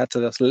 I had to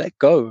just let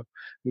go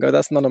and go.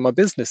 That's none of my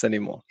business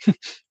anymore.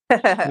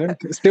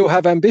 Still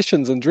have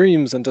ambitions and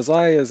dreams and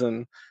desires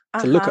and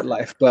to look Uh-huh. at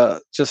life,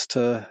 but just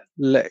to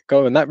let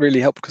go. And that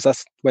really helped because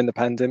that's when the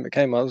pandemic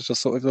came. I was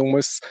just sort of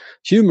almost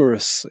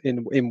humorous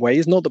in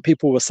ways, not that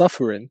people were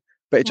suffering,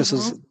 but it just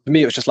was, Hmm. to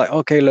me, it was just like,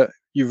 okay, look,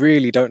 you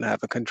really don't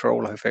have a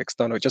control over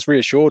external. It just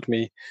reassured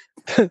me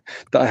that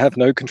I have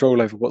no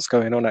control over what's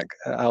going on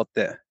out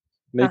there.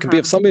 You can be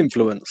of Uh-huh. some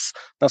influence.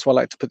 That's why I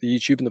like to put the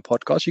YouTube and the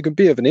podcast. You can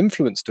be of an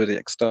influence to the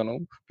external,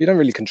 but you don't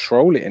really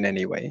control it in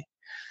any way.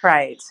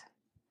 Right.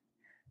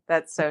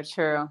 That's so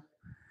true.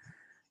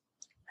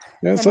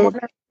 Yeah, And so one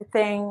other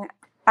thing,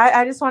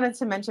 I just wanted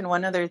to mention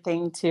one other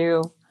thing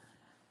too.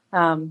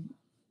 Um,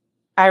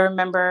 I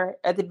remember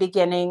at the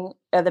beginning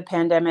of the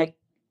pandemic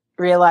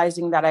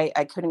realizing that I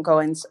couldn't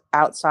go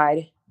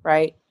outside,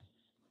 right?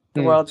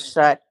 The mm, world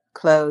shut,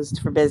 closed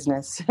for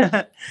business.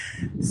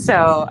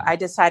 So I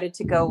decided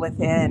to go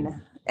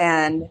within.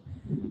 And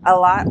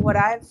what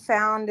I've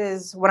found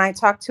is when I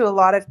talk to a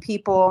lot of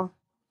people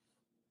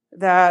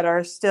that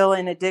are still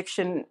in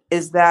addiction,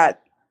 is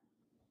that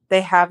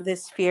they have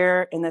this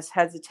fear and this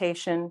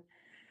hesitation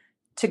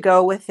to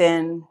go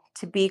within,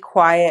 to be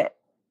quiet,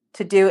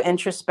 to do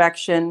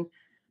introspection,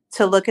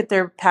 to look at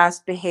their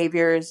past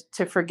behaviors,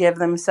 to forgive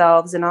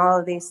themselves, and all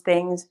of these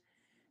things.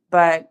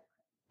 But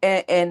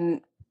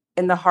in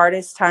in the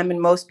hardest time in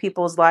most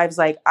people's lives,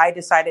 like I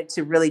decided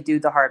to really do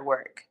the hard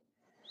work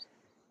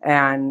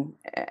and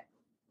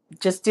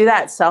just do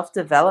that self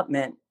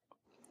development.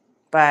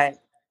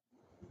 But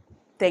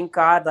thank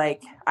God,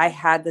 like I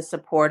had the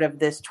support of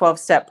this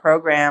 12-step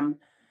program.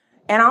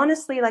 And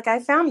honestly, like I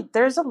found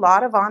there's a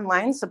lot of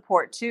online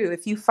support too.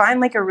 If you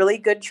find like a really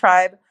good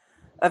tribe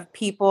of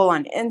people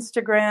on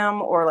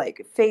Instagram or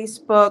like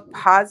Facebook,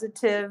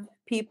 positive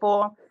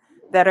people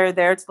that are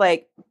there to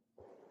like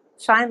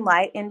shine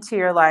light into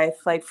your life.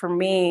 Like for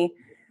me,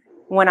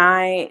 when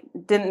I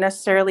didn't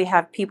necessarily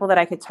have people that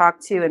I could talk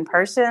to in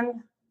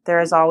person,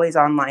 there is always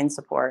online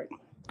support.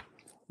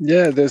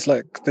 yeah, there's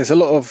a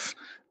lot of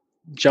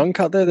junk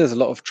out there. There's a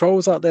lot of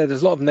trolls out there.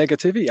 There's a lot of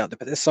negativity out there,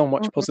 but there's so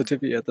much Mhm.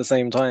 positivity at the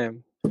same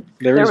time.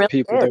 There There is really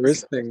people, there is.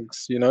 is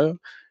things, you know.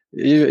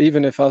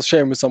 Even if I was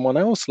sharing with someone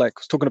else, like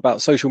was talking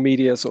about social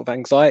media sort of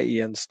anxiety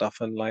and stuff,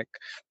 and like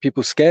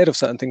people scared of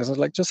certain things, I was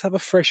like, just have a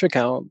fresh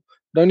account.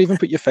 Don't even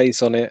put your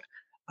face on it,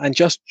 and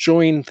just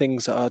join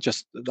things that are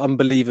just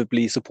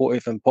unbelievably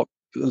supportive and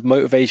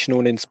motivational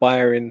and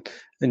inspiring,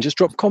 and just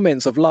drop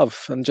comments of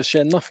love and just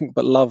share nothing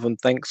but love and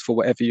thanks for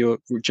whatever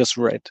you just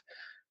read,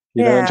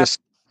 and Yeah.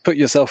 just put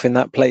yourself in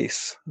that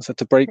place. So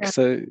to break, Yeah.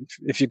 so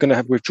if you're going to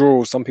have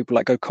withdrawals, some people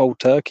like go cold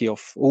turkey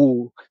off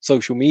all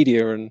social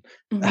media and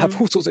have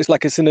Hmm. all sorts. It's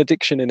like it's an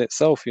addiction in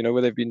itself,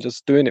 where they've been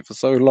just doing it for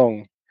so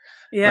long,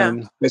 Yeah.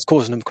 and it's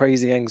causing them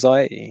crazy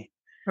anxiety.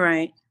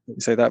 Right.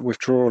 So that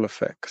withdrawal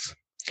effects.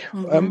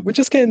 Hmm. We're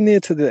just getting near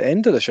to the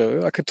end of the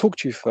show. I could talk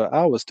to you for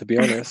hours, to be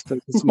honest.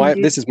 You,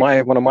 This is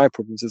my one of my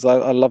problems is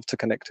I love to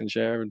connect and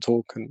share and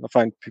talk, and I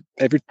find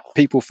every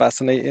people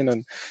fascinating,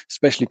 and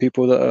especially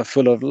people that are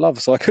full of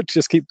love. So I could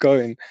just keep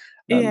going.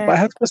 But I yeah.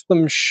 have just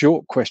some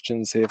short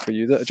questions here for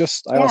you that are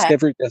just I ask Yeah.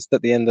 every guest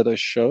at the end of the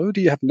show.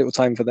 Do you have a little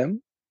time for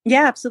them?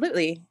 Yeah,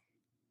 absolutely.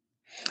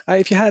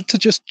 If you had to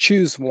just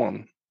choose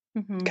one,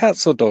 Hmm.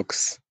 cats or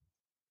dogs?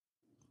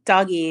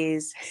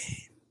 Doggies.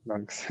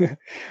 Dogs.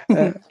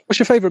 What's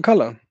your favorite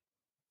color?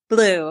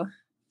 Blue.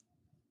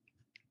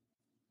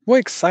 What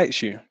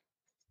excites you?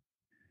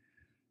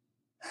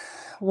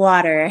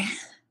 Water.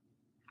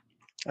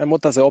 And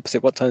what does the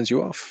opposite? What turns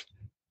you off?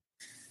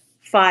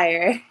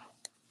 Fire.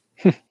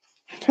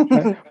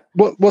 Uh,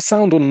 what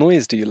sound or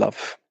noise do you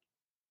love?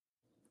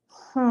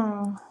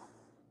 Hmm.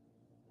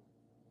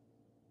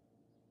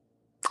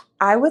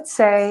 I would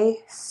say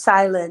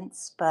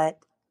silence, but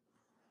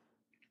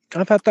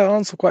I've had that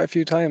answer quite a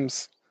few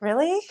times.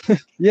 really?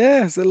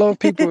 Yes, a lot of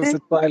people have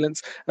said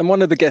silence, and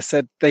one of the guests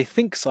said they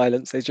think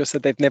silence. They just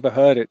said they've never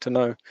heard it to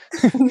know.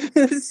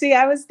 See,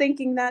 I was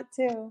thinking that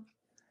too.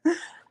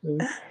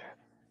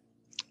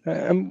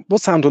 Yeah.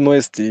 What sound or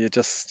noise do you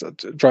just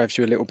drives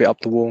you a little bit up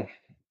the wall?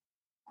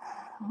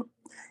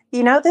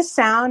 You know the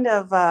sound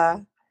of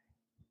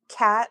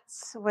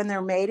cats when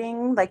they're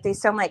mating? Like they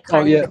sound like Oh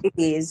crying yeah,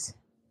 babies.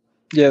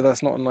 yeah,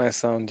 that's not a nice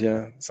sound.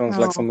 Yeah, it sounds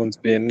like Oh, someone's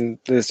being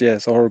this. Yeah,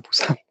 it's a horrible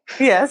sound.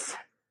 yes.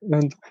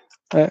 And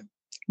uh,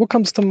 what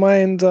comes to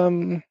mind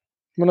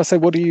when I say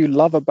what do you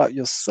love about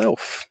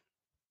yourself?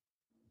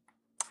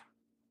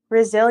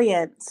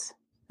 resilience.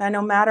 And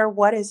no matter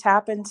what has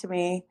happened to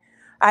me,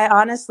 I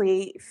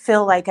honestly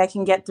feel like I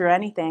can get through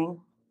anything.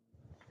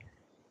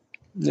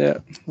 Yeah,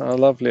 oh,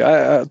 lovely.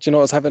 Do you know,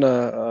 I was having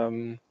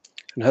and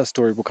her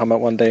story will come out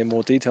one day in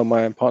more detail.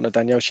 My partner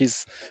Danielle,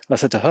 I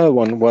said to her,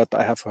 one word that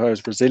I have for her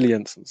is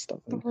resilience and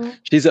stuff. And Mm-hmm.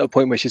 she's at a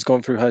point where she's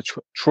gone through her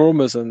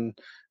traumas and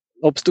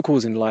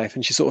obstacles in life,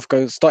 and she sort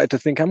of started to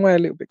think, am I a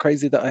little bit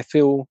crazy that I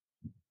feel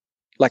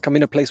like I'm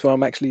in a place where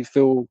I'm actually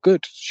feel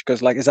good? She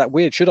goes, like, is that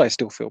weird? Should I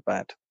still feel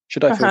bad?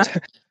 Should I feel? Uh-huh.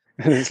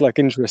 And it's like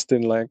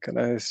interesting, like, it's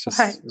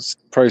Right. just it's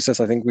a process.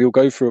 I think we all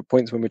go through at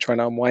points when we're trying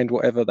to unwind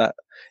whatever that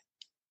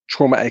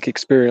traumatic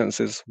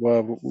experiences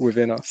were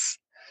within us.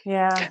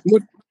 Yeah.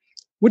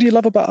 What do you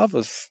love about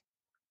others?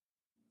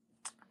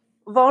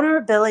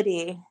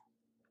 Vulnerability.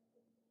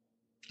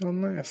 Oh,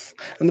 nice.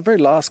 And the very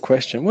last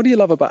question, what do you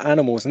love about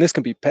animals? And this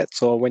can be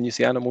pets or when you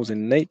see animals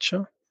in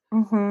nature.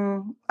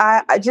 Mm-hmm.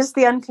 I just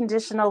the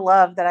unconditional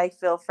love that I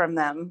feel from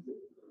them.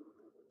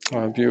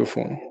 Oh,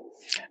 beautiful.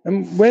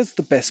 And where's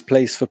the best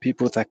place for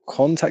people to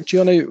contact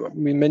you? I know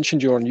we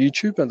mentioned you're on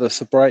YouTube and the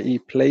Sobriety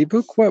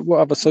Playbook. What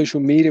other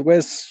social media?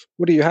 What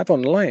do you have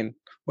online?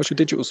 What's your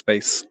digital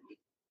space?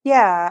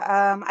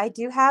 Yeah, I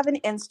do have an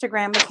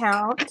Instagram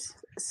account.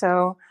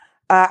 So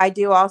I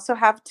do also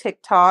have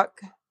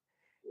TikTok,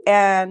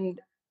 and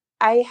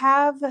I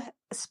have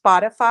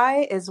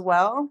Spotify as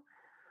well.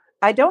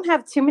 I don't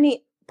have too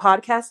many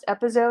podcast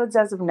episodes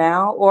as of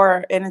now,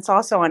 and it's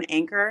also on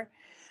Anchor.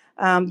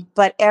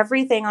 But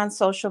everything on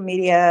social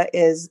media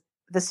is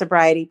the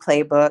Sobriety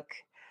Playbook.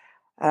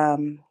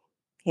 Um,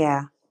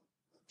 yeah.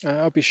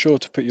 I'll be sure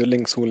to put your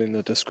links all in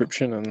the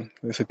description, and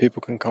so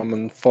people can come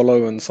and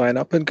follow and sign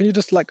up. And can you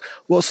just like,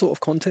 what sort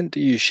of content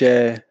do you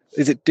share?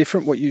 Is it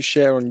different what you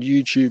share on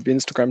YouTube,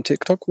 Instagram,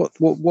 TikTok? What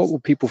will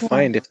people Yeah.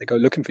 find if they go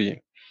looking for you?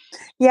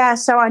 Yeah.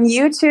 So on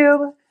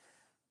YouTube,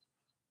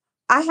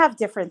 I have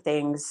different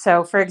things.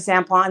 So, for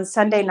example, on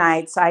Sunday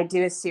nights, I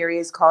do a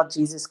series called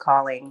Jesus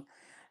Calling.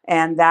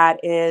 And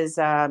that is,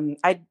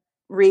 I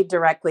read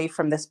directly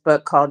from this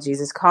book called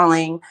Jesus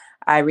Calling.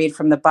 I read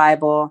from the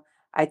Bible.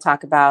 I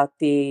talk about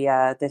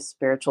the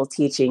spiritual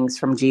teachings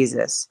from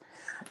Jesus.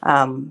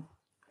 Um,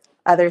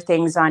 Other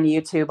things on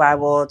YouTube, I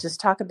will just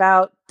talk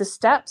about the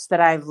steps that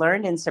I've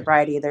learned in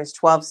sobriety. There's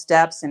 12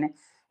 steps, and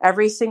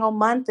every single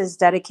month is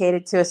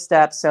dedicated to a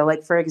step. So,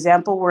 like, for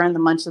example, we're in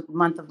the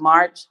month of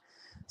March.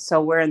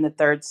 So, we're in the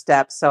third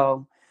step.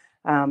 So,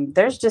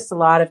 there's just a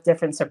lot of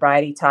different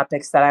sobriety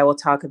topics that I will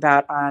talk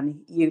about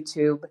on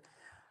YouTube.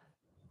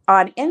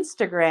 On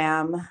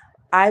Instagram,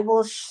 I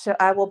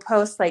will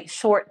post like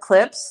short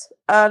clips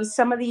of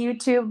some of the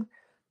YouTube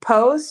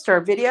posts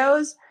or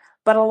videos,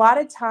 but a lot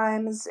of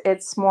times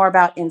it's more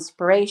about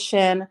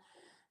inspiration,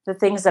 the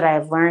things that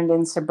I've learned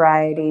in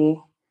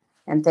sobriety,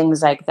 and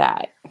things like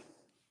that.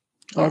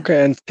 Yeah.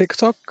 Okay, and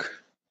TikTok?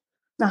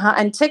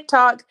 And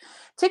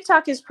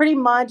TikTok is pretty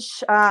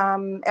much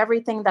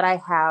everything that I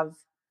have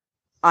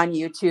on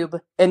YouTube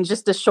in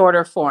just a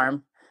shorter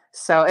form.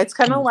 So it's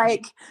kind of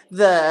like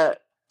the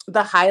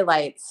the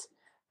highlights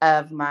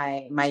of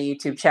my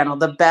YouTube channel.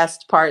 The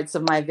best parts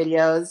of my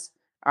videos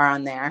are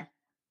on there.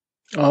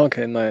 Oh,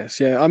 okay, nice.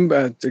 Yeah, I'm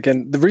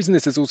again. The reason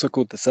this is also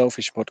called the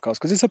Selfish Podcast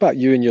because it's about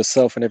you and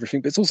yourself and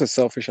everything, but it's also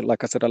selfish. And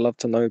like I said, I love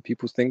to know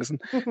people's things, and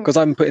because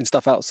I'm putting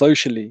stuff out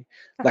socially.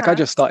 Like I Uh-huh.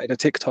 just started a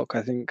TikTok.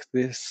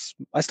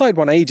 I started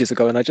one ages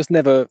ago, and I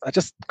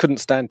just couldn't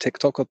stand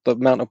TikTok or the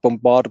amount of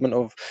bombardment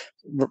of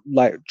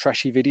like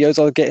trashy videos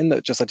I was getting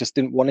that I just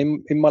didn't want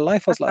in my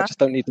life. I was like, I Uh-huh. just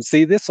don't need to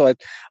see this, so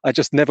I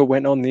just never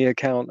went on the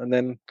account, and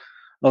then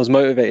I was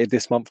motivated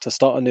this month to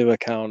start a new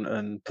account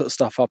and put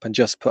stuff up and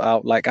just put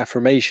out like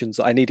affirmations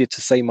that I needed to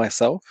say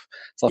myself.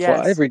 So I thought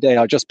Yes. every day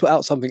I'll just put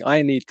out something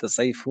I need to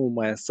say for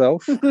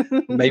myself.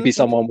 Maybe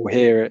someone will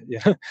hear it.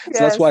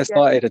 So that's why I Yes, yes.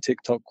 started a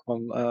TikTok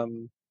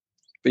one.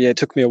 But yeah, it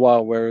took me a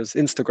while. Whereas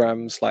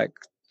Instagram's like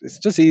it's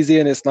just easy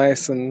and it's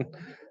nice and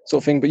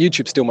sort of thing. But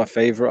YouTube's still my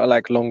favorite. I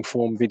like long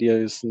form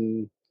videos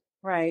and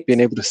Right.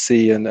 being able to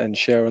see and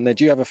share on there.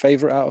 Do you have a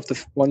favorite out of the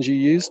ones you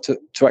use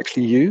to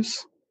actually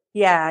use?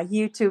 Yeah,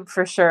 YouTube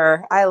for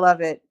sure. I love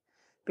it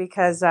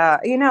because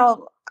all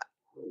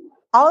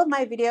of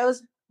my videos,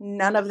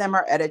 none of them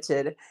are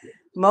edited.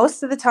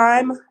 Most of the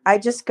time, I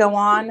just go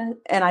on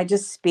and I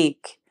just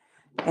speak.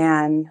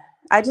 And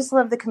I just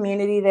love the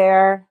community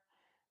there.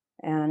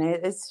 And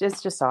it's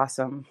just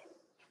awesome.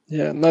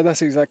 Yeah, no,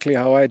 that's exactly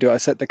how I do. I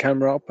set the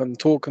camera up and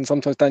talk, and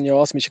sometimes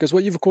Danielle asks me, she goes,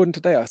 "What are you recording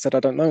today?" I said,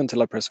 "I don't know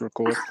until I press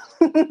record."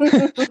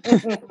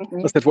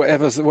 I said,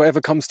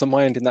 "Whatever comes to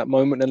mind in that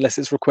moment, unless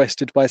it's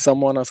requested by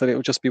someone." I said, "It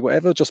will just be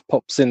whatever just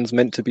pops in's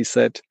meant to be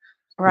said,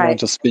 and I'll Right.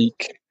 just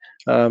speak."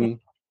 Um,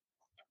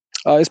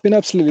 it's been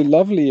absolutely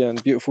lovely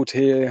and beautiful to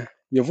hear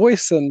your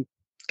voice and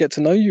get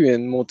to know you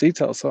in more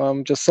detail. So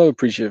I'm just so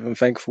appreciative and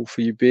thankful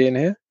for you being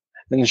here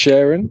and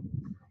sharing.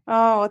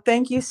 Oh,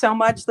 thank you so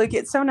much, Luke.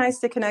 It's so nice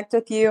to connect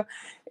with you.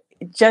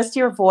 Just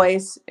your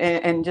voice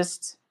and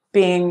just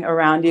being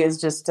around you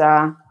is just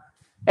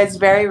it's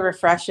very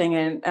refreshing,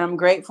 and I'm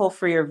grateful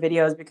for your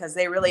videos because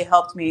they really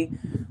helped me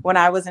when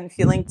I wasn't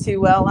feeling too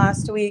well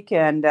last week,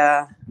 and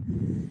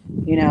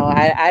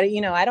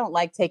I don't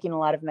like taking a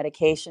lot of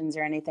medications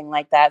or anything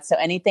like that. So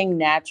anything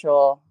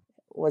natural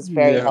was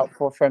very Yeah.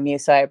 helpful from you.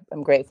 So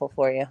I'm grateful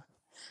for you.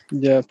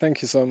 Yeah,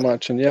 thank you so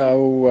much. And yeah,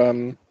 I'll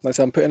like I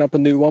said, I'm putting up a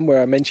new one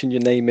where I mentioned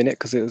your name in it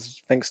because it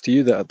was thanks to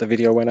you that the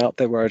video went out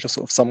there where I just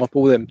sort of sum up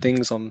all them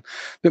things on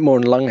a bit more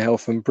on lung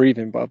health and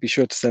breathing. But I'll be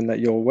sure to send that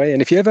your way.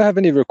 And if you ever have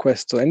any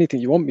requests or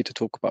anything you want me to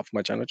talk about for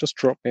my channel, just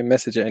drop me a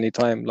message at any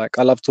time. Like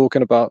I love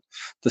talking about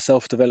the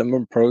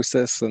self-development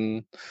process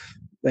and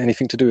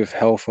anything to do with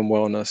health and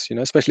wellness,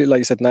 especially like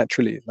you said,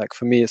 naturally. Like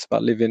for me, it's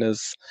about living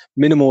as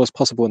minimal as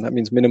possible, and that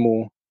means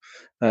minimal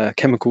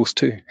chemicals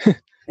too.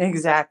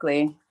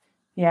 Exactly.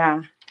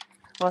 Yeah.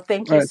 Well,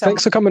 thank All you right, so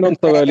thanks much for coming for on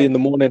so early today. in the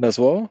morning as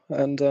well.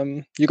 And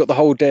you got the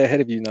whole day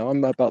ahead of you now.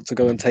 I'm about to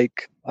go and I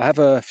have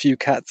a few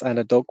cats and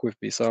a dog with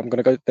me, so I'm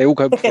gonna go. They all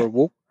go for a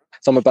walk,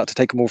 so I'm about to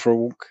take them all for a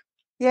walk.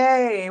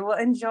 Yay. Well,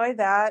 enjoy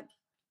that.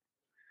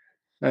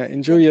 Enjoy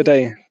Thank your you.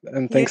 day,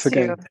 and You thanks too.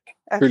 again.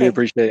 Really Okay.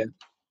 appreciate it.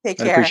 Take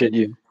I care. appreciate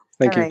you. All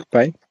Thank you. right.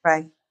 Bye.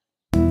 Bye.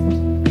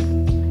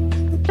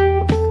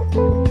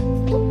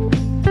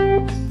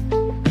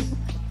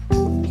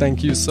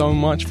 Thank you so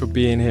much for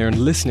being here and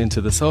listening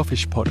to the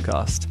Selfish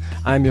Podcast.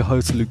 I'm your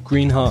host, Luke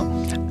Greenheart,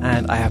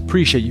 and I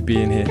appreciate you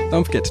being here.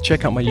 Don't forget to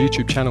check out my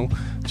YouTube channel.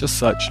 Just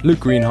search Luke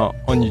Greenheart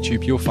on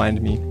YouTube. You'll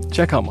find me.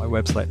 Check out my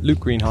website,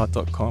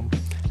 lukegreenheart.com.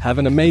 Have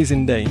an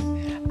amazing day,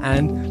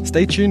 and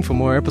stay tuned for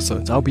more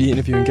episodes. I'll be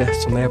interviewing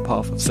guests on their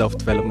path of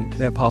self-development,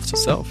 their path to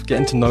self,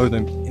 getting to know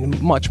them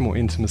in much more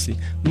intimacy,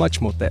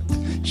 much more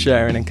depth,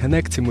 sharing and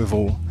connecting with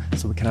all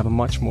so we can have a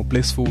much more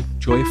blissful,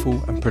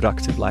 joyful, and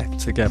productive life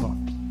together.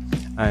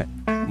 All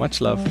right,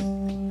 much love.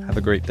 Have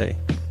a great day.